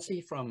Leroy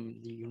Halsey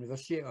from the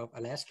University of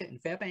Alaska in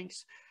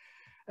Fairbanks.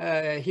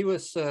 He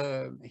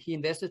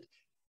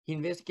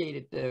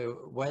investigated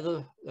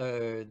whether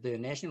the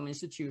National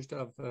Institute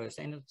of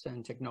Standards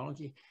and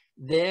Technology,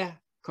 their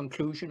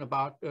conclusion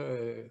about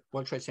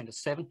World Trade Center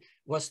 7,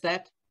 was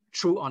that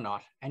true or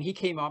not? And he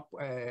came up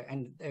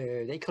and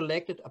they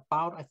collected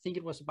about, I think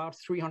it was about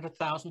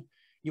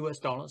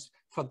 $300,000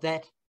 for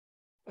that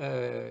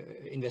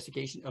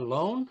investigation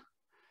alone.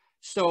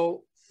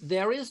 So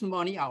there is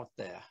money out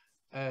there,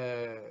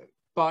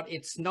 but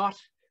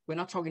we're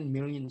not talking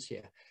millions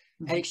here.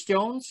 Alex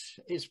Jones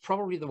is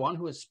probably the one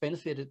who has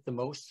benefited the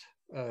most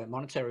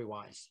monetary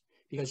wise,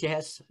 because he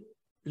has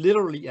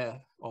literally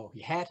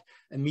he had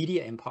a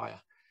media empire.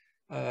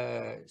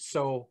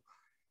 So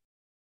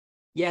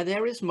yeah,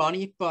 there is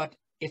money, but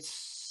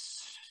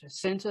it's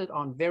centered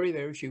on very,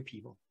 very few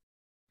people.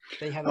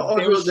 They have a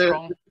very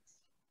strong.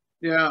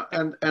 Yeah,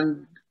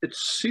 and it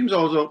seems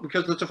also,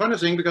 because it's a funny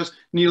thing, because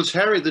Niels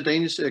Harry, the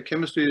Danish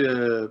chemistry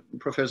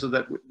professor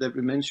that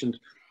we mentioned,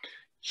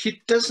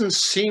 he doesn't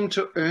seem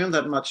to earn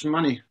that much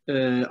money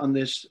on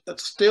this. But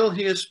still,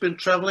 he has been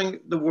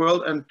traveling the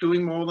world and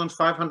doing more than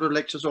 500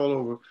 lectures all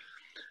over.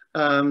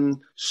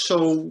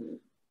 So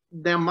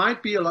there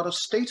might be a lot of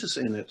status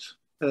in it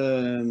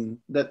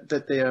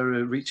that they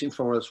are reaching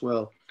for as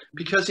well,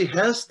 because he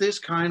has this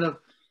kind of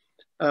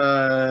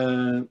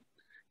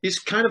he's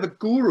kind of a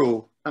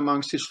guru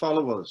amongst his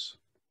followers.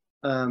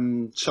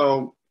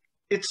 So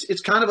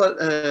it's kind of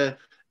a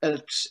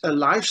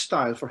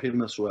lifestyle for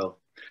him as well.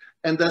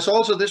 And there's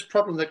also this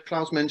problem that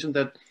Claus mentioned,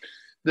 that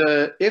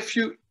if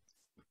you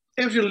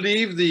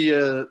leave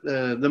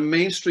the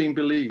mainstream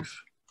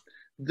belief,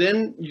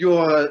 then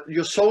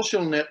your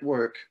social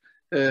network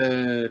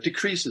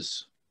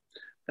decreases,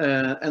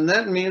 and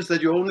that means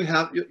that you only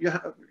have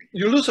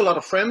you lose a lot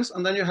of friends,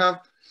 and then you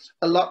have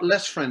a lot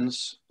less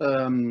friends.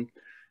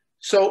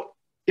 So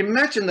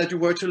imagine that you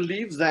were to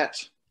leave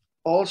that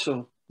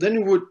also, then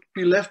you would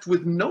be left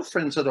with no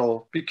friends at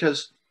all,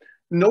 because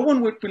no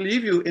one would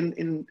believe you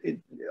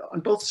on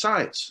both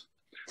sides.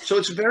 So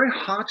it's very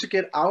hard to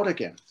get out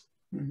again.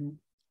 Mm-hmm.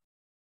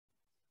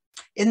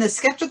 In the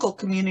skeptical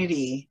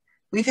community,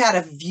 we've had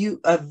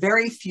a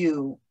very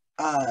few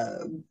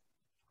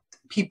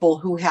people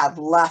who have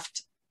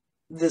left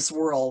this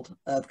world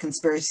of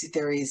conspiracy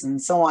theories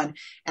and so on,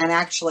 and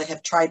actually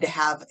have tried to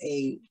have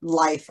a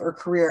life or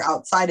career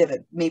outside of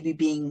it, maybe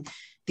being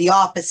the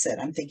opposite.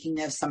 I'm thinking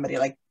of somebody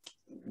like,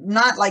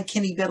 not like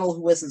Kenny Biddle,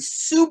 who wasn't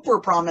super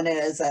prominent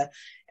as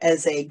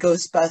a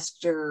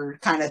Ghostbuster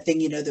kind of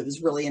thing, you know, that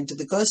was really into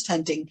the ghost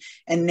hunting,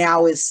 and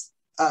now is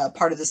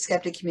part of the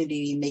skeptic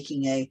community,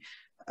 making a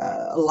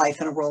life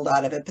and a world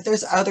out of it. But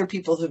there's other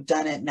people who've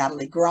done it,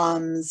 Natalie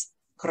Grams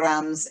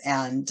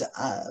and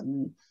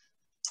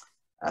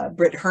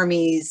Britt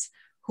Hermes,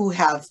 who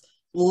have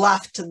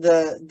left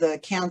the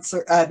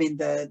cancer,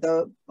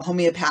 the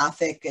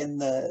homeopathic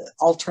and the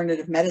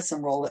alternative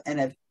medicine world, and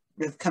have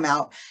come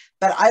out.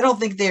 But I don't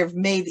think they've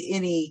made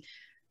any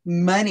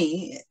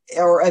money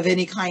or of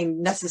any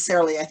kind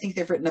necessarily. I think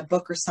they've written a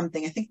book or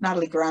something. I think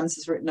Natalie Grams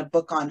has written a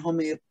book on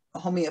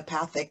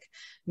homeopathic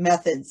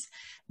methods.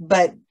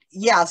 But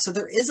yeah, so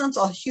there isn't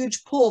a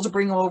huge pull to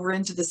bring over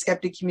into the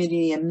skeptic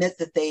community and admit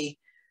that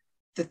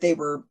they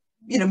were,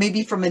 you know,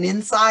 maybe from an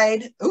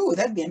inside. Oh,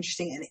 that'd be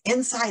interesting. An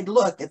inside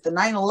look at the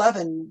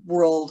 9/11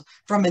 world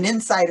from an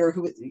insider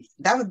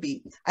that would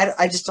be,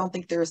 I just don't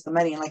think there's the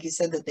money. And like you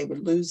said, that they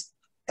would lose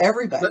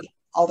everybody,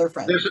 all their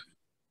friends.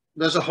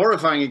 There's a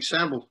horrifying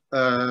example.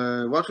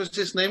 What was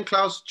his name,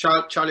 Claus?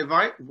 Charlie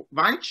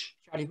Weitz?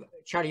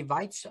 Charlie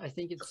Weitz, I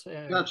think it's.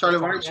 No, Charlie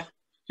Weitz. Yeah.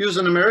 He was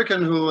an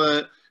American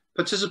who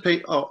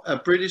participated, a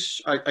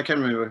British, I can't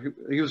remember.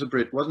 He was a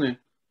Brit, wasn't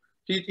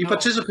he? He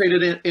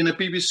participated in a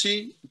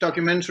BBC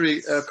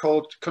documentary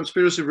called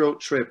Conspiracy Road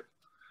Trip.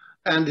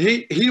 And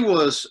he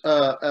was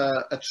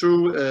a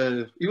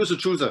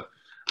truther.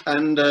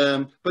 And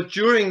but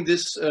during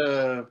this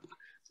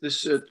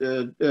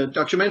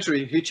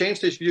documentary, he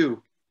changed his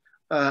view.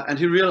 And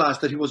he realized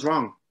that he was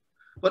wrong.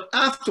 But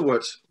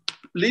afterwards,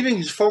 leaving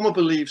his former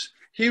beliefs,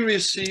 he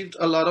received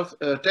a lot of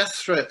death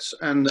threats,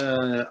 and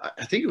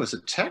I think he was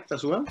attacked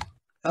as well.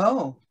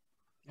 Oh.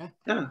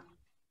 Yeah.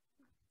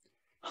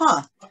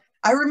 Huh.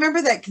 I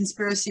remember that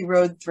Conspiracy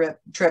Road trip.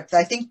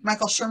 I think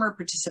Michael Shermer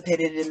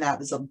participated in that. It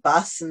was a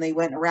bus, and they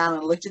went around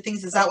and looked at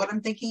things. Is that what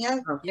I'm thinking of?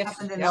 Yes.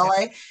 Happened in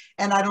LA,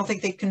 and I don't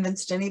think they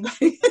convinced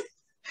anybody.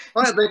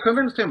 Well, they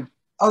convinced him.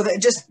 Oh,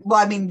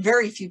 well, I mean,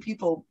 very few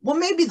people. Well,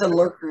 maybe the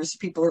lurkers,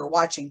 people who are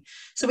watching.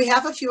 So we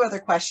have a few other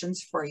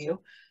questions for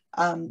you.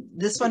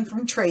 This one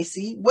from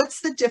Tracy.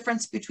 What's the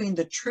difference between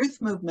the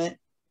truth movement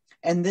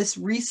and this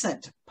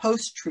recent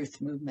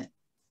post-truth movement?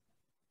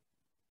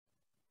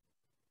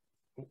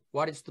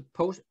 What is the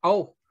post?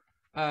 Oh,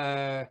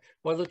 well,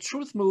 the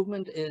truth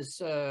movement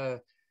is,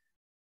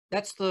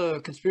 that's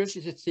the conspiracy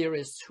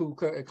theorists who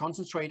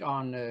concentrate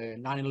on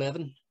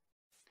 9/11.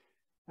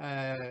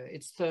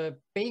 It's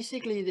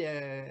basically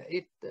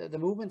the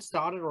movement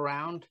started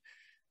around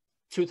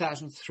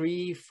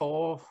 2003,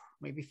 4,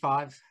 maybe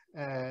 5,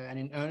 and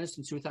in earnest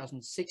in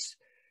 2006.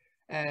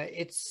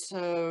 It's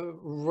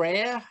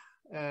rare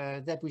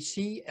that we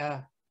see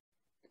a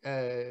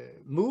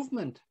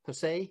movement per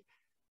se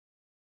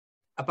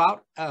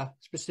about a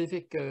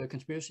specific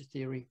conspiracy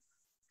theory.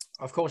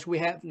 Of course, we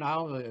have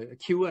now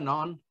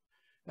QAnon.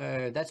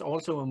 That's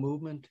also a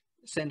movement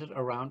centered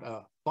around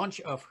a bunch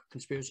of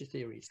conspiracy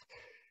theories.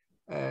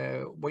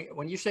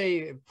 When you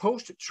say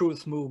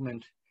post-truth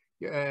movement,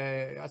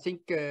 I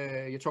think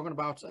you're talking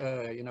about,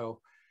 you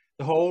know,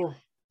 the whole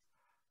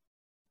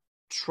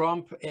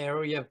Trump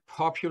area,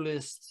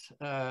 populist,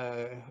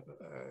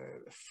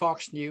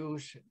 Fox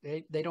News.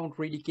 They don't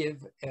really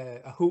give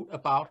a hoot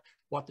about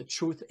what the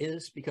truth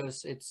is,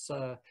 because it's,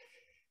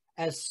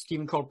 as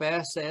Stephen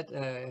Colbert said,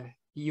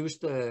 he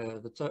used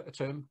the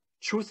term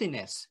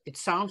truthiness. It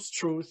sounds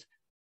true,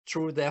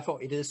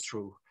 therefore it is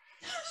true.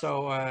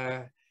 So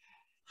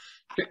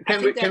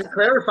can we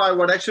clarify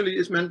what actually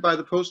is meant by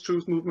the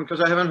post-truth movement?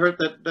 Because I haven't heard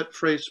that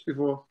phrase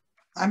before.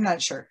 I'm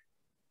not sure.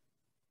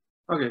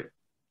 Okay.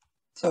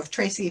 So if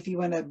Tracy, if you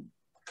want to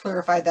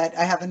clarify that,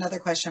 I have another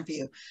question for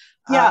you.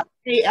 Yeah.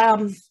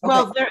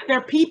 Well, there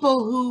are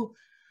people who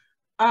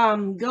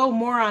go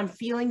more on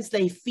feelings.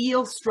 They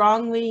feel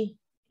strongly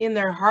in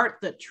their heart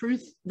that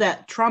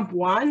Trump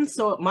won,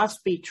 so it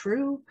must be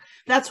true.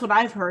 That's what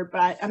I've heard,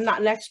 but I'm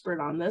not an expert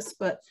on this,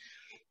 but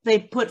they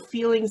put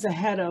feelings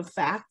ahead of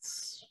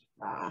facts.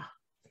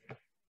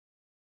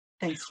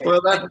 Thanks.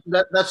 Well,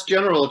 that's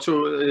general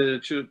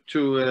to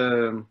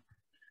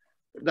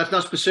that's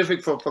not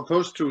specific for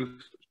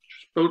post-truthers.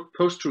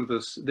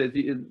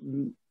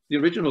 The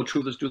original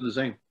truthers do the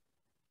same.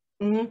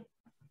 Mm-hmm.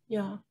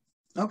 Yeah.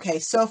 Okay,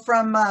 so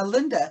from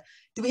Linda,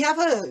 do we have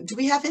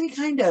any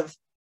kind of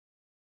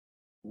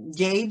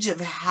gauge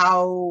of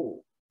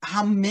how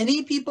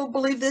many people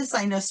believe this?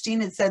 I know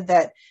Steen had said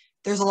that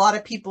there's a lot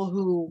of people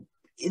who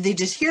they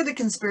just hear the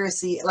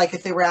conspiracy, like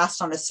if they were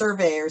asked on a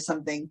survey or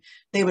something,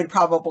 they would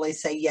probably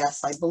say,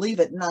 yes, I believe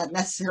it, not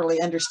necessarily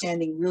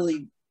understanding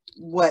really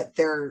what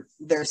they're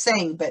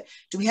saying. But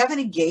do we have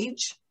any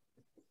gauge?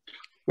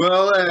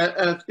 Well,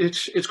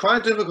 it's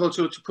quite difficult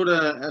to put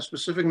a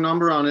specific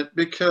number on it,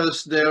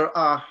 because there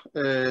are,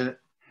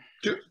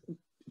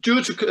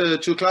 due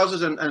to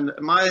Klaus's and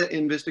my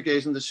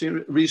investigation,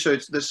 the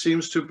research, there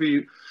seems to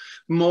be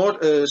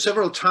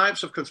several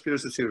types of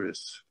conspiracy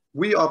theorists.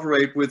 We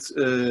operate with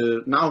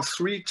now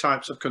 3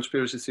 types of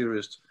conspiracy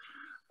theorists.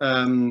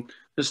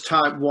 There's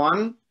type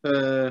 1,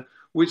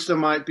 which there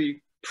might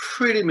be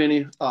pretty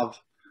many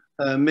of,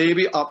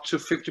 maybe up to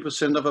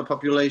 50% of a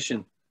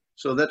population.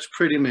 So that's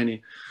pretty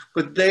many.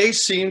 But they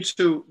seem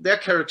to, their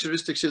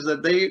characteristics is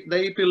that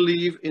they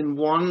believe in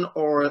one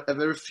or a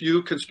very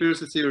few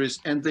conspiracy theories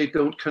and they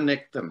don't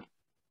connect them.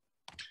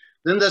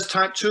 Then there's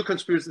type 2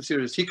 conspiracy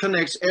theorists. He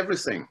connects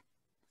everything.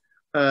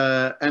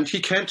 And he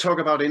can't talk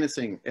about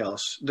anything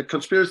else. The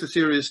conspiracy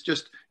theorist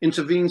just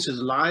intervenes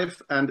his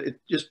life and it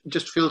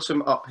just fills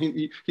him up.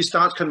 He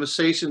starts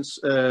conversations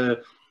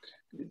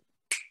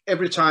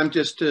every time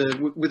just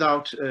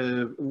without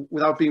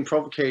being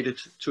provocated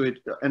to it,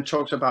 and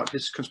talks about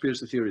his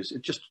conspiracy theories.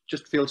 It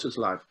just fills his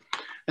life.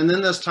 And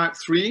then there's type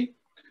 3,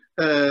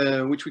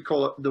 which we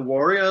call the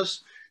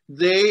warriors.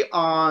 They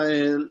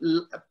are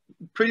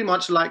pretty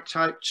much like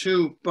type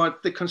 2,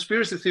 but the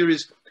conspiracy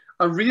theories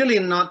are really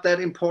not that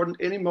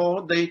important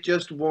anymore. They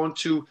just want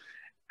to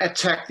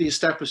attack the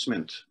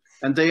establishment,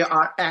 and they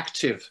are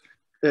active.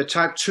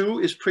 Type 2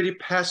 is pretty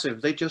passive.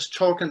 They just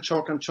talk and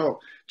talk and talk.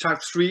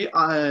 Type 3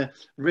 are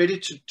ready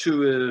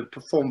to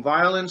perform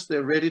violence.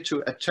 They're ready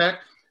to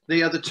attack.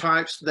 They are the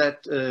types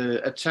that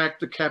attacked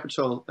the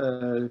Capitol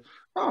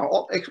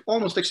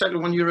almost exactly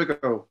 1 year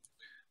ago.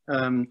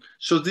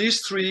 So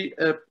these 3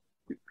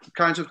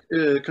 kinds of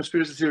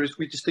conspiracy theories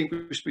we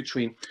distinguish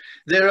between.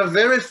 There are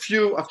very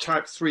few of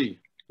type 3,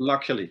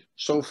 luckily,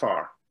 so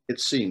far, it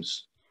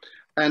seems.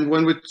 And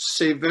when we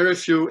say very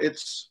few,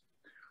 it's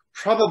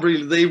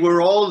probably they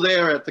were all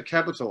there at the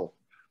Capitol.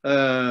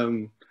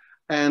 There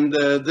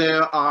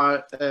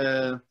are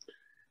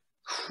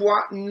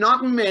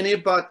not many,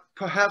 but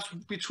perhaps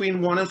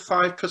between 1 and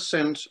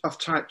 5% of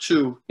type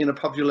 2 in a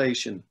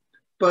population.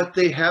 But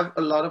they have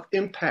a lot of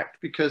impact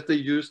because they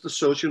use the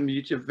social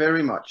media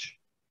very much.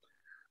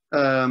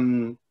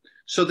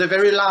 So they're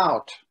very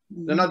loud.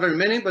 They're not very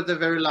many, but they're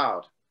very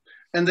loud.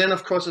 And then,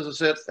 of course, as I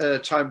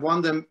said, type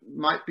 1, there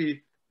might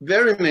be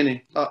very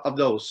many of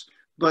those,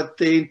 but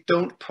they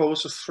don't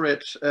pose a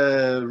threat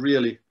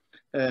really,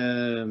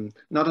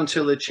 not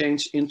until they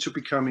change into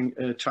becoming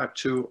type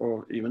 2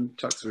 or even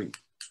type 3.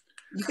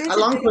 A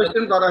long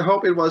question, but I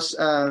hope it was...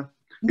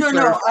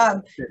 No.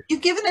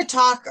 You've given a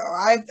talk, or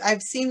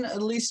I've seen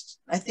at least,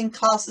 I think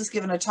Claus has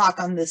given a talk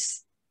on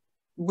this,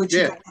 which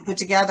you put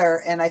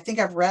together, and I think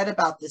I've read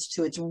about this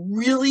too. It's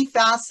really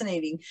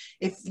fascinating.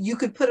 If you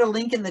could put a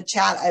link in the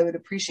chat, I would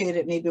appreciate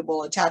it. Maybe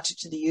we'll attach it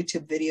to the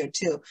YouTube video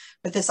too.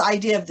 But this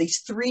idea of these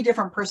 3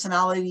 different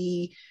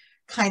personality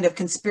kind of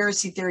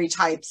conspiracy theory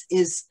types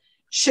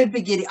should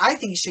be getting, I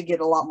think, should get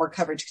a lot more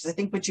coverage, because I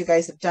think what you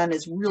guys have done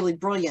is really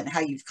brilliant,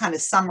 how you've kind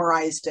of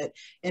summarized it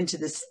into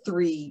this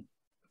 3,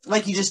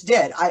 like you just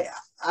did.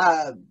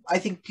 I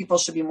think people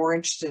should be more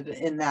interested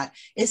in that.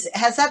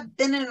 Has that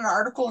been in an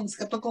article in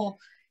Skeptical?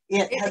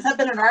 Has that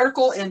been an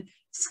article in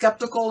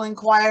Skeptical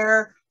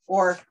Inquirer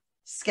or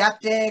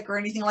Skeptic or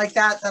anything like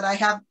that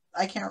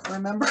I can't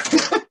remember?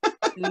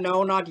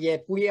 No, not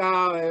yet. We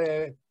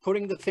are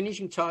putting the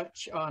finishing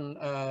touch on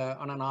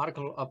an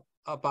article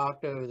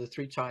about the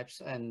 3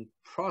 types and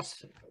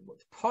possible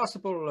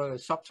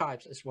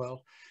subtypes as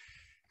well.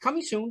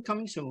 Coming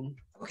soon.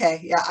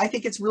 Okay, yeah, I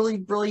think it's really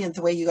brilliant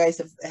the way you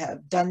guys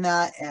have done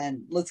that,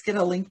 and let's get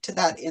a link to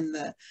that in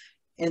the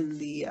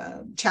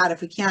chat if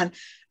we can.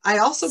 I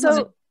also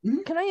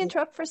can I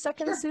interrupt for a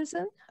second, sure.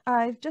 Susan?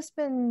 I've just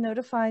been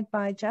notified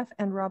by Jeff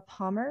and Rob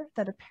Palmer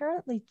that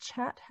apparently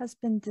chat has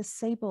been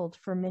disabled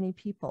for many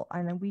people,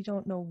 and we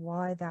don't know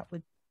why that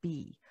would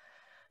be.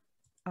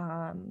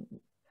 That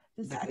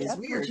is Jeff,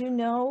 weird. would you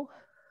know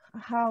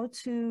how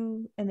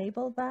to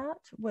enable that?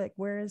 Like,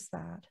 where is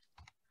that?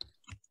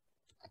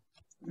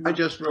 I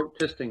just wrote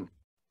testing.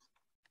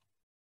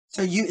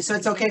 So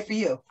it's okay for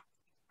you?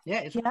 Yeah,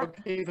 it's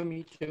okay for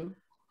me too.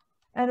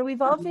 And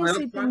we've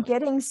obviously been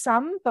getting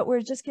some, but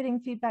we're just getting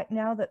feedback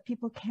now that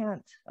people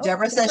can't.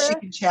 Deborah says she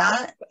can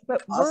chat.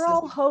 But we're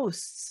all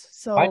hosts,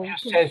 so. Mine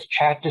just says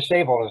chat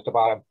disabled at the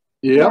bottom.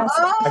 Yeah,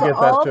 so I get that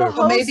all too. the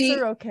hosts maybe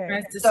are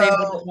okay.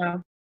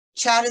 So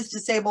chat is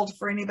disabled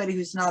for anybody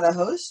who's not a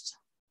host,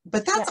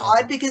 but that's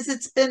odd because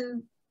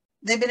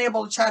they've been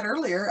able to chat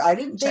earlier. I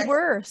didn't check. They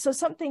were, so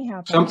something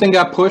happened. Something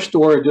got pushed,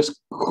 or it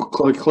just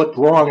clicked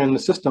wrong in the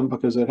system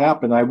because it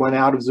happened. I went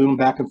out of Zoom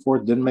back and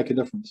forth, didn't make a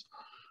difference.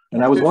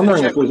 And I was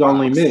wondering if it was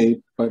only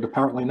me, but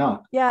apparently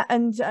not. Yeah,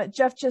 and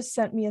Jeff just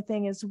sent me a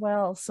thing as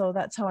well, so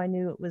that's how I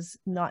knew it was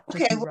not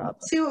just okay, we'll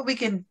see what we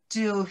can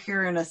do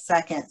here in a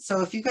second. So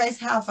if you guys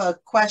have a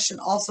question,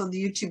 also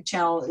the YouTube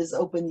channel is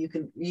open. You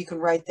can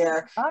write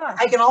there.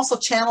 I can also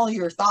channel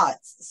your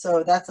thoughts.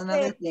 So that's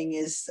another thing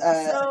is...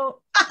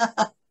 So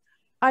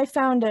I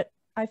found it.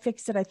 I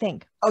fixed it, I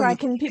think.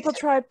 Can people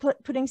try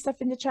putting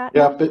stuff into chat?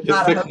 Yeah,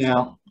 it's fixed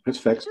now. It's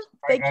fixed.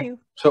 Thank you.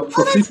 So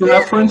for future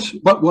reference,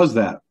 what was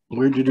that?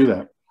 Where'd you do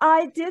that?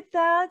 I did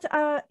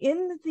that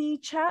in the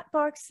chat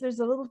box. There's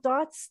a little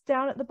dots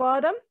down at the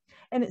bottom,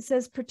 and it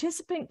says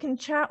participant can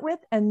chat with,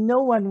 and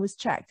no one was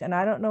checked. And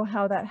I don't know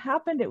how that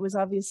happened. It was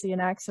obviously an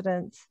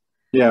accident.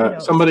 Yeah,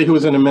 somebody who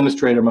was an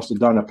administrator must have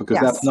done it, because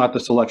Yes. that's not the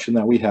selection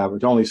that we have.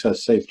 It only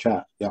says safe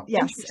chat. Yeah.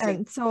 Yes, Interesting.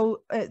 and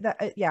so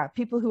yeah,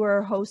 people who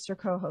are hosts or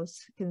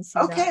co-hosts can see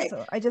Okay. that.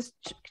 So I just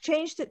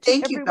changed it to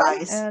Thank you, everyone,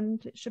 guys.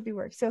 and it should be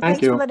work. So Thank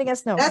thanks you. for letting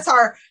us know.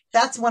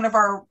 That's one of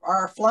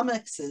our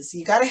flummoxes.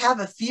 You got to have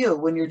a few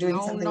when you're doing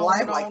something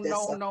live like this.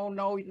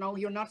 No,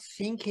 you're not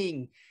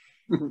thinking.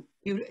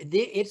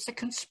 It's a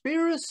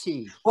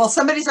conspiracy. Well,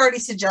 somebody's already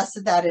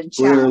suggested that in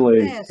chat.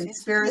 Really? Yes,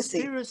 Conspiracy. it's a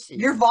conspiracy.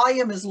 Your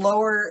volume is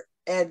lower,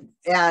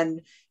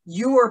 and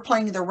you were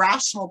playing the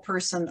rational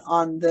person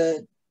on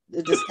the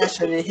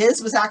discussion, and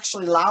his was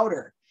actually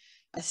louder.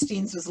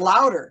 Steen's was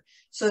louder.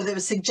 So it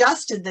was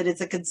suggested that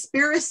it's a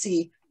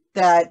conspiracy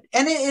that,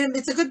 and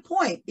it's a good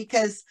point,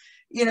 because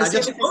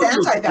this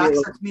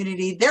anti-vaxxer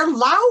community, they're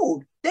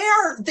loud.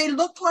 They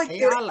look like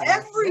they're loud.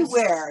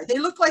 everywhere. Yes. They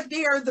look like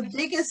they are the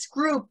biggest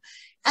group,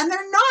 and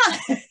they're not.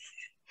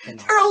 They're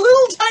not. They're a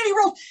little tiny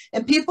world,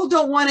 and people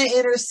don't want to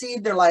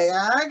intercede. They're like,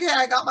 okay,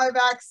 I got my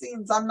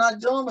vaccines. I'm not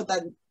dealing with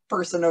that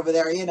person over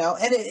there, and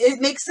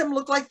it makes them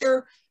look like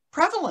they're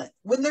prevalent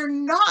when they're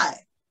not.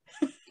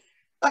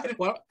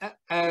 Well,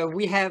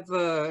 we have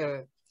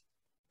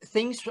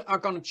things are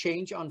going to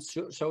change on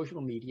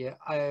social media.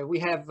 We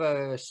have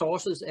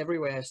sources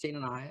everywhere, Steen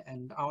and I,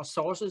 and our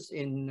sources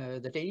in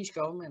the Danish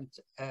government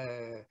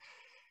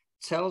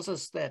tells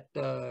us that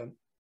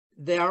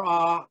there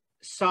are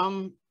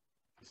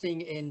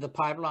something in the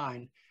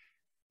pipeline,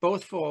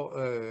 both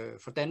for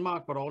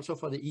Denmark, but also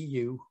for the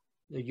EU,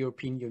 the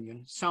European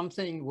Union.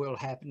 Something will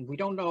happen. We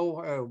don't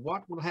know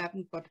what will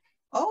happen, but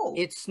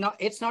it's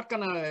not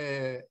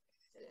gonna.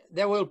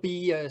 There will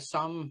be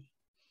some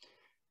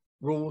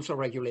rules or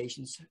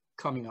regulations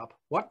coming up.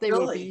 What they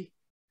will be.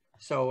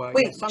 So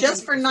wait,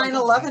 just for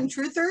 9/11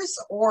 truthers,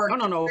 or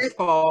no,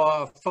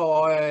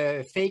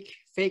 for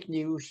fake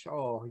news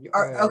or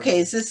okay?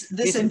 Is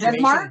this in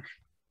Denmark?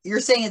 You're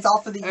saying it's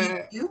all for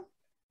the EU?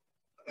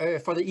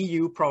 For the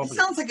EU, probably. It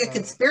sounds like a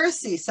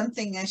conspiracy,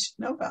 something I should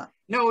know about.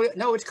 No,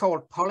 it's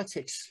called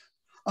politics.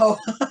 Oh,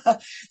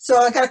 so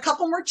I got a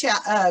couple more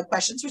chat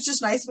questions, which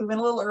is nice. We went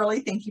a little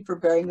early. Thank you for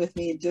bearing with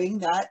me and doing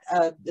that.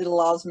 It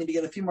allows me to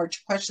get a few more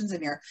questions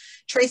in here.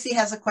 Tracy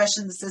has a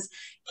question that says,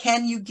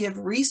 can you give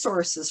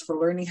resources for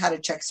learning how to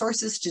check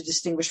sources to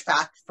distinguish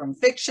fact from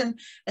fiction,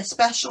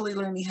 especially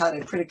learning how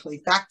to critically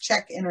fact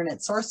check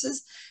internet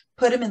sources?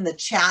 Put them in the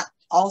chat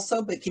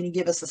also, but can you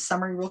give us a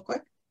summary real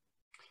quick?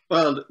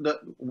 Well,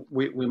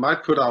 we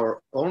might put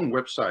our own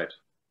website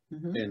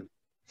in,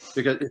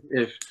 because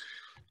if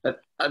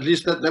at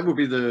least that would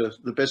be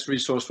the best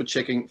resource for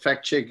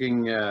fact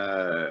checking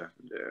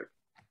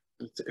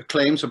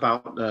claims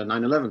about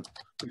 9/11,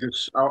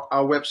 because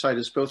our website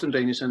is both in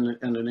Danish and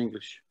in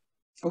English.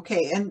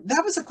 Okay, and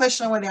that was a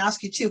question I wanted to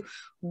ask you too.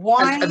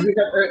 Why?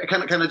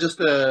 Can I just?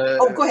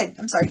 Go ahead.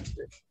 I'm sorry.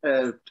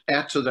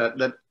 Add to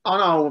that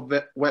on our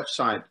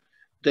website,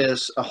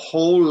 there's a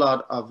whole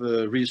lot of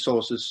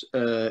resources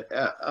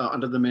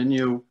under the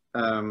menu.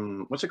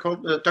 What's it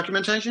called?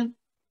 Documentation.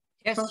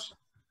 Yes.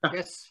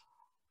 Yes.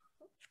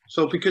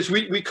 So because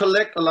we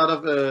collect a lot of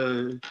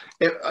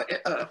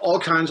all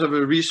kinds of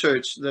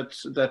research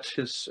that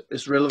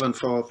is relevant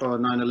for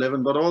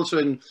 9/11, but also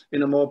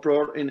in a more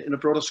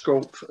broader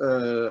scope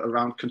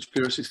around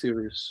conspiracy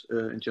theories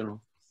in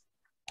general.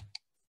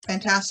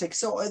 Fantastic.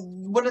 So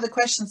one of the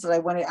questions that I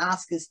want to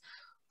ask is,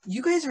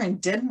 you guys are in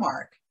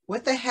Denmark.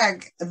 What the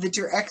heck that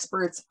you're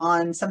experts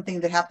on something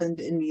that happened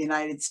in the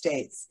United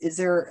States? Is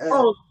there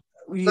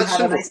you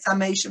had a nice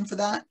summation for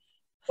that?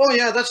 Oh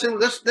yeah,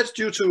 that's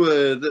due to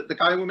the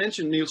guy we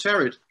mentioned, Neil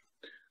Territ,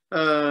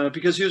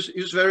 because he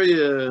was very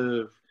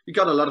he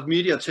got a lot of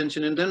media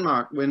attention in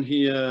Denmark when he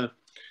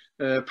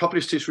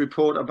published his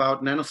report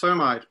about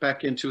nanothermite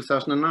back in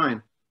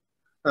 2009.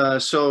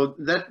 So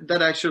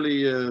that actually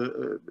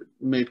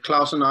made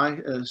Claus and I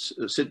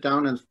sit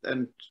down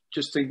and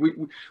just think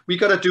we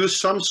got to do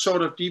some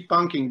sort of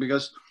debunking,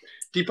 because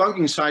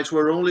debunking sites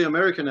were only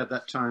American at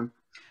that time.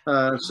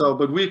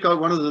 But we've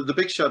got one of the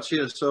big shots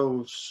here,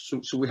 so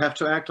we have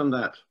to act on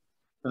that.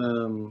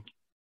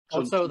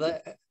 Also,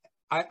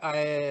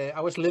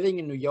 I was living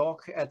in New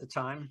York at the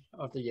time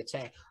of the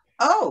attack.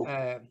 Oh.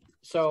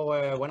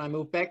 So when I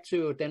moved back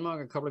to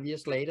Denmark a couple of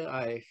years later,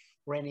 I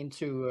ran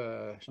into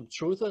some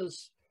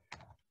truthers.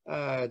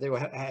 They were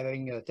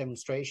having a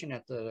demonstration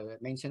at the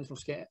main central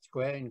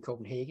square in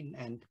Copenhagen,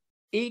 and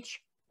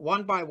each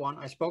one by one,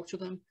 I spoke to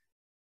them.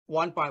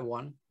 One by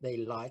one,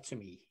 they lied to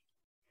me.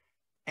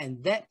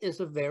 And that is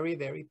a very,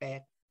 very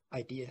bad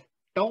idea.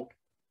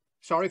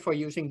 Sorry for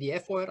using the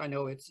F word. I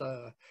know it's,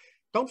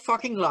 don't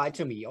fucking lie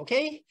to me,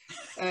 okay?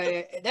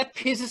 That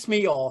pisses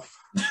me off.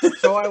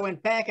 So I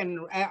went back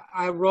and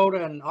I wrote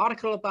an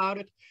article about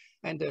it,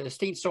 and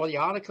Steen saw the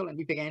article, and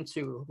we began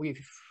to,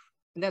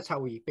 and that's how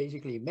we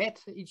basically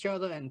met each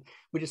other, and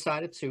we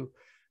decided to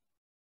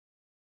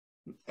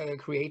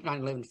create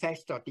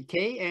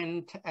 911facts.dk,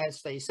 and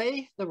as they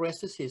say, the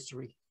rest is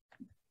history.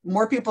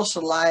 More people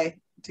should lie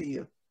to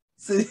you.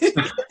 So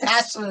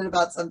passionate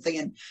about something,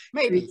 and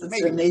maybe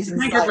amazing.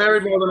 I think I've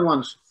married more than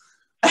once.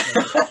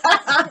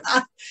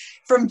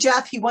 From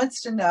Jeff, he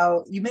wants to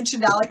know, you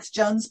mentioned Alex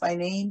Jones by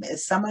name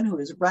as someone who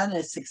has run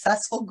a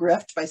successful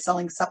grift by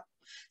selling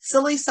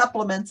silly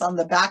supplements on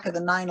the back of the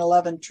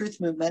 9/11 truth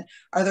movement.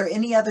 Are there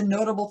any other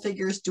notable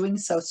figures doing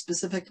so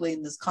specifically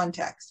in this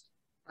context?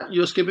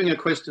 You're skipping a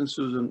question,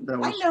 Susan. That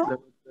was, I know. That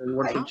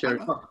one from Cherry.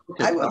 Oh,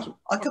 okay. I will.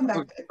 I'll come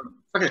back.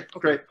 Okay,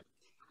 great.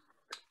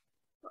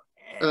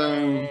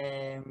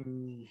 I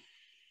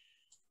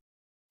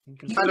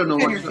don't know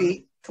what what your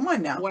feet. Come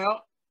on now.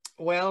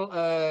 Well,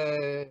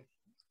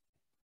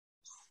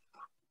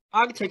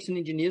 architects and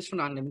engineers for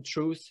 9/11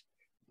 Truth,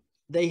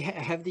 they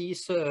have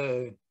these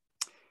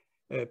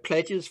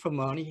pledges for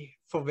money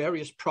for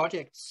various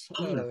projects.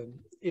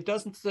 It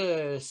doesn't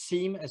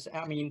seem as,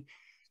 I mean,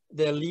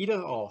 the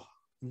leader or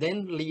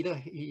then leader,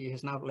 he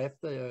has now left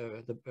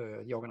the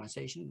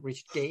organization,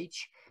 Richard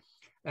Gage.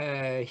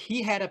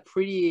 He had a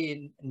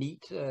pretty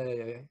neat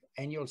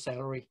annual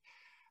salary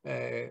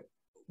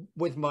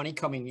with money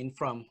coming in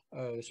from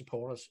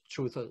supporters,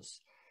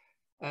 truthers.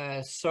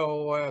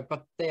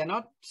 But they are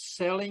not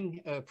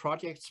selling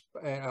projects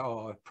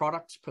or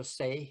products per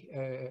se.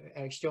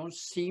 Alex Jones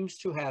seems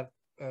to have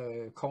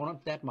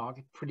cornered that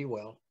market pretty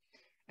well,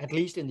 at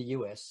least in the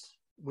US.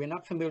 We're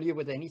not familiar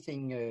with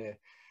anything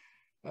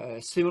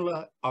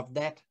similar of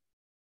that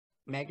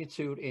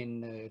magnitude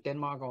in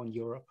Denmark or in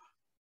Europe.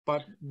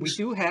 But we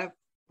do have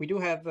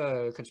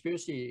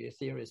conspiracy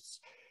theorists,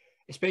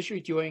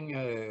 especially during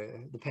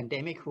the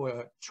pandemic, who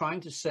are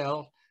trying to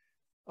sell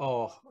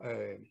or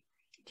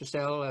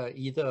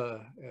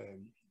either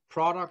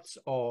products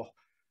or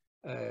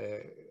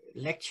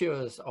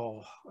lectures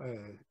or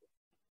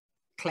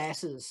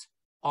classes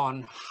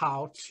on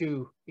how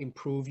to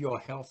improve your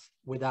health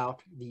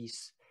without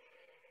these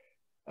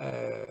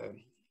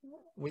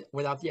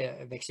without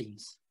the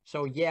vaccines.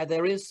 So yeah,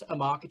 there is a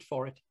market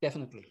for it,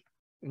 definitely,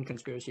 in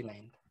conspiracy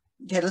land.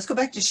 Okay, let's go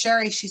back to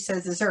Sherry. She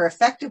says, is there an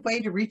effective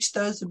way to reach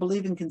those who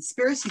believe in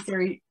conspiracy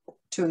theory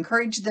to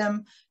encourage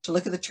them to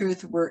look at the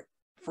truth? Where,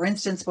 for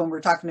instance, when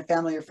we're talking to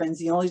family or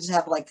friends, you only just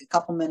have like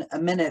a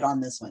minute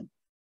on this one.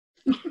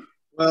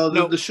 Well,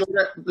 the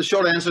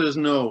short answer is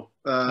no.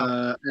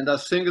 And I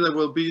think there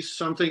will be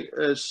something,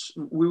 as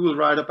we will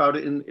write about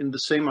it in the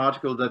same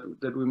article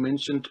that we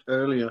mentioned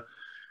earlier.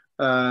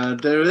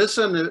 There is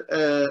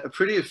a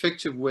pretty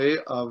effective way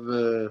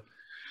of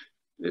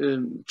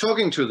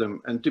talking to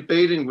them and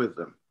debating with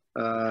them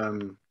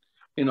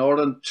in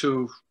order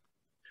to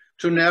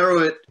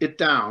narrow it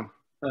down.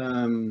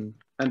 And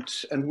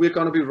we're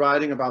going to be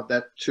writing about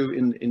that too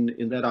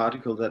in that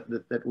article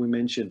that we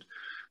mentioned.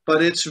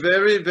 But it's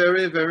very,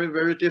 very, very,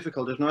 very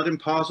difficult. It's not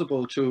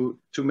impossible to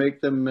make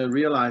them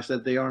realize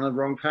that they are on the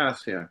wrong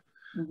path here,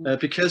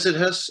 because it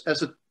has,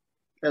 as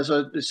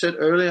I said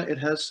earlier,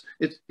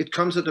 it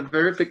comes at a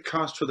very big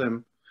cost for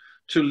them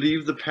to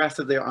leave the path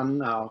that they're on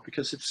now,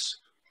 because it's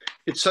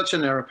such a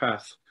narrow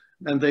path,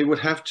 and they would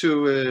have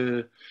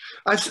to.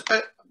 I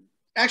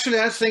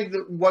think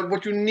that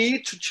what you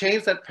need to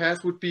change that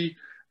path would be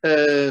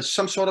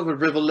some sort of a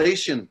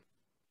revelation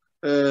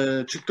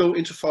to go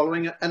into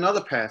following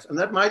another path, and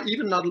that might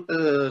even not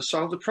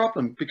solve the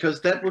problem, because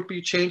that would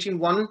be changing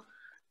one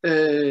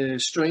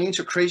strange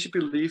or crazy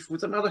belief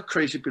with another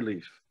crazy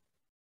belief.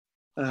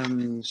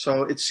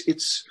 So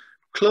it's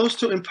close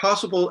to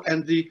impossible,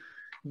 and the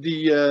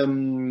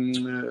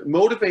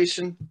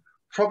motivation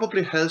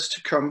probably has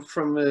to come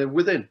from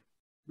within.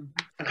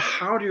 And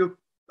how do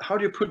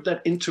you put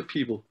that into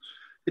people?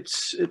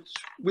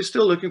 We're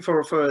still looking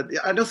for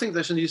I don't think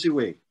there's an easy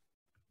way.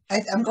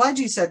 I'm glad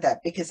you said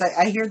that, because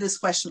I hear this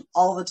question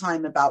all the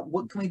time about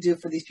what can we do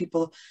for these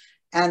people,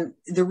 and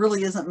there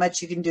really isn't much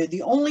you can do.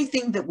 The only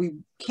thing that we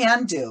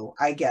can do,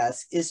 I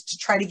guess, is to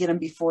try to get them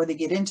before they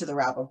get into the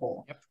rabbit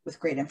hole with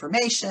great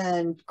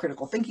information,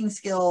 critical thinking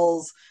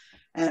skills,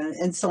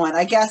 and so on.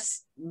 I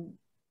guess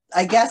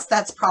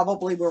that's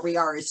probably where we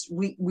are. Is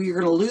we're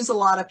going to lose a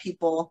lot of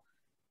people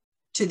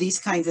to these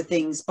kinds of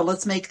things, but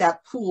let's make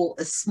that pool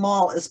as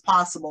small as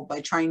possible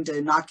by trying to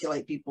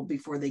inoculate people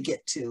before they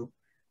get to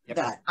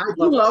that. I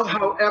do love,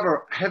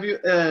 however, have you,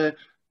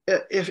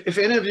 if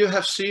any of you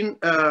have seen,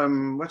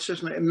 what's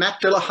his name, Matt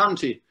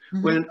Dillahunty,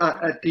 when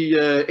at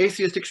the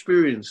Atheist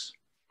Experience,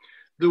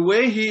 the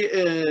way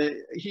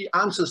he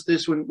answers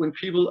this when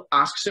people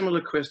ask similar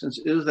questions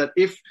is that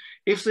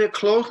if they're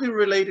closely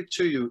related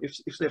to you,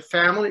 if they're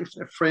family, if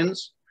they're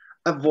friends,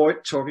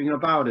 avoid talking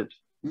about it.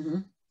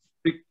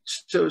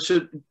 So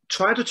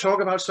try to talk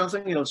about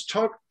something else.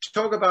 Talk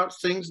about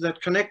things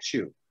that connect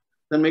you,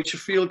 that makes you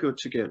feel good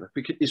together.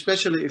 Because,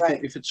 especially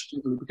if it's,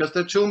 because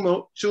there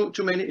are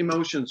too many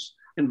emotions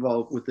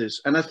involved with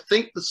this. And I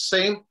think the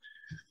same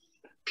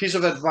piece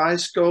of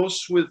advice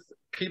goes with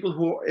people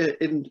who are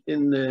in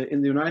the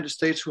United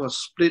States who are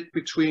split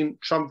between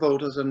Trump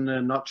voters and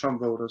not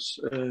Trump voters.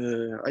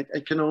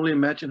 I can only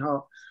imagine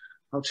how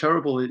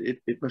terrible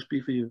it must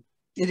be for you.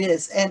 It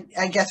is. And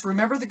I guess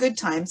remember the good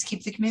times,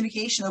 keep the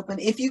communication open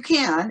if you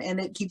can, and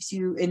it keeps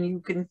you, and you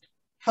can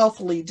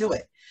healthily do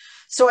it.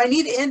 So I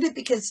need to end it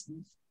because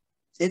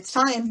it's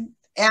time.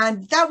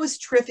 And that was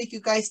terrific, you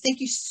guys. Thank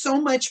you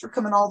so much for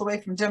coming all the way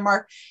from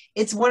Denmark.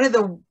 It's one of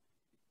the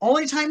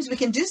only times we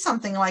can do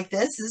something like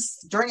this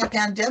is during a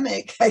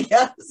pandemic, I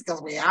guess,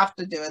 because we have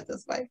to do it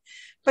this way.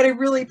 But I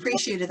really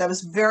appreciate it. That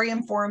was very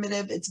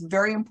informative. It's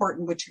very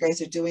important what you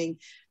guys are doing.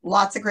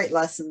 Lots of great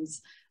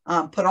lessons.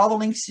 Put all the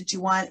links that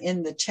you want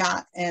in the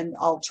chat, and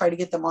I'll try to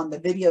get them on the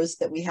videos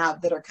that we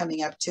have that are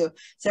coming up too.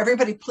 So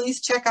everybody,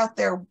 please check out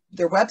their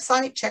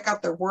website, check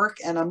out their work,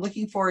 and I'm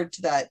looking forward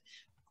to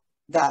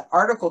that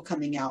article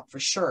coming out for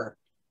sure.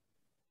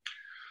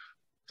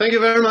 Thank you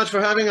very much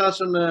for having us,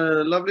 and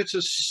lovely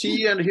to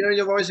see and hear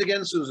your voice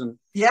again, Susan.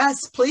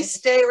 Yes, please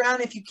stay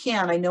around if you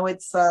can. I know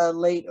it's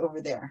late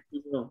over there.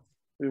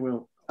 We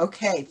will.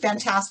 Okay,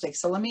 fantastic.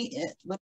 So let me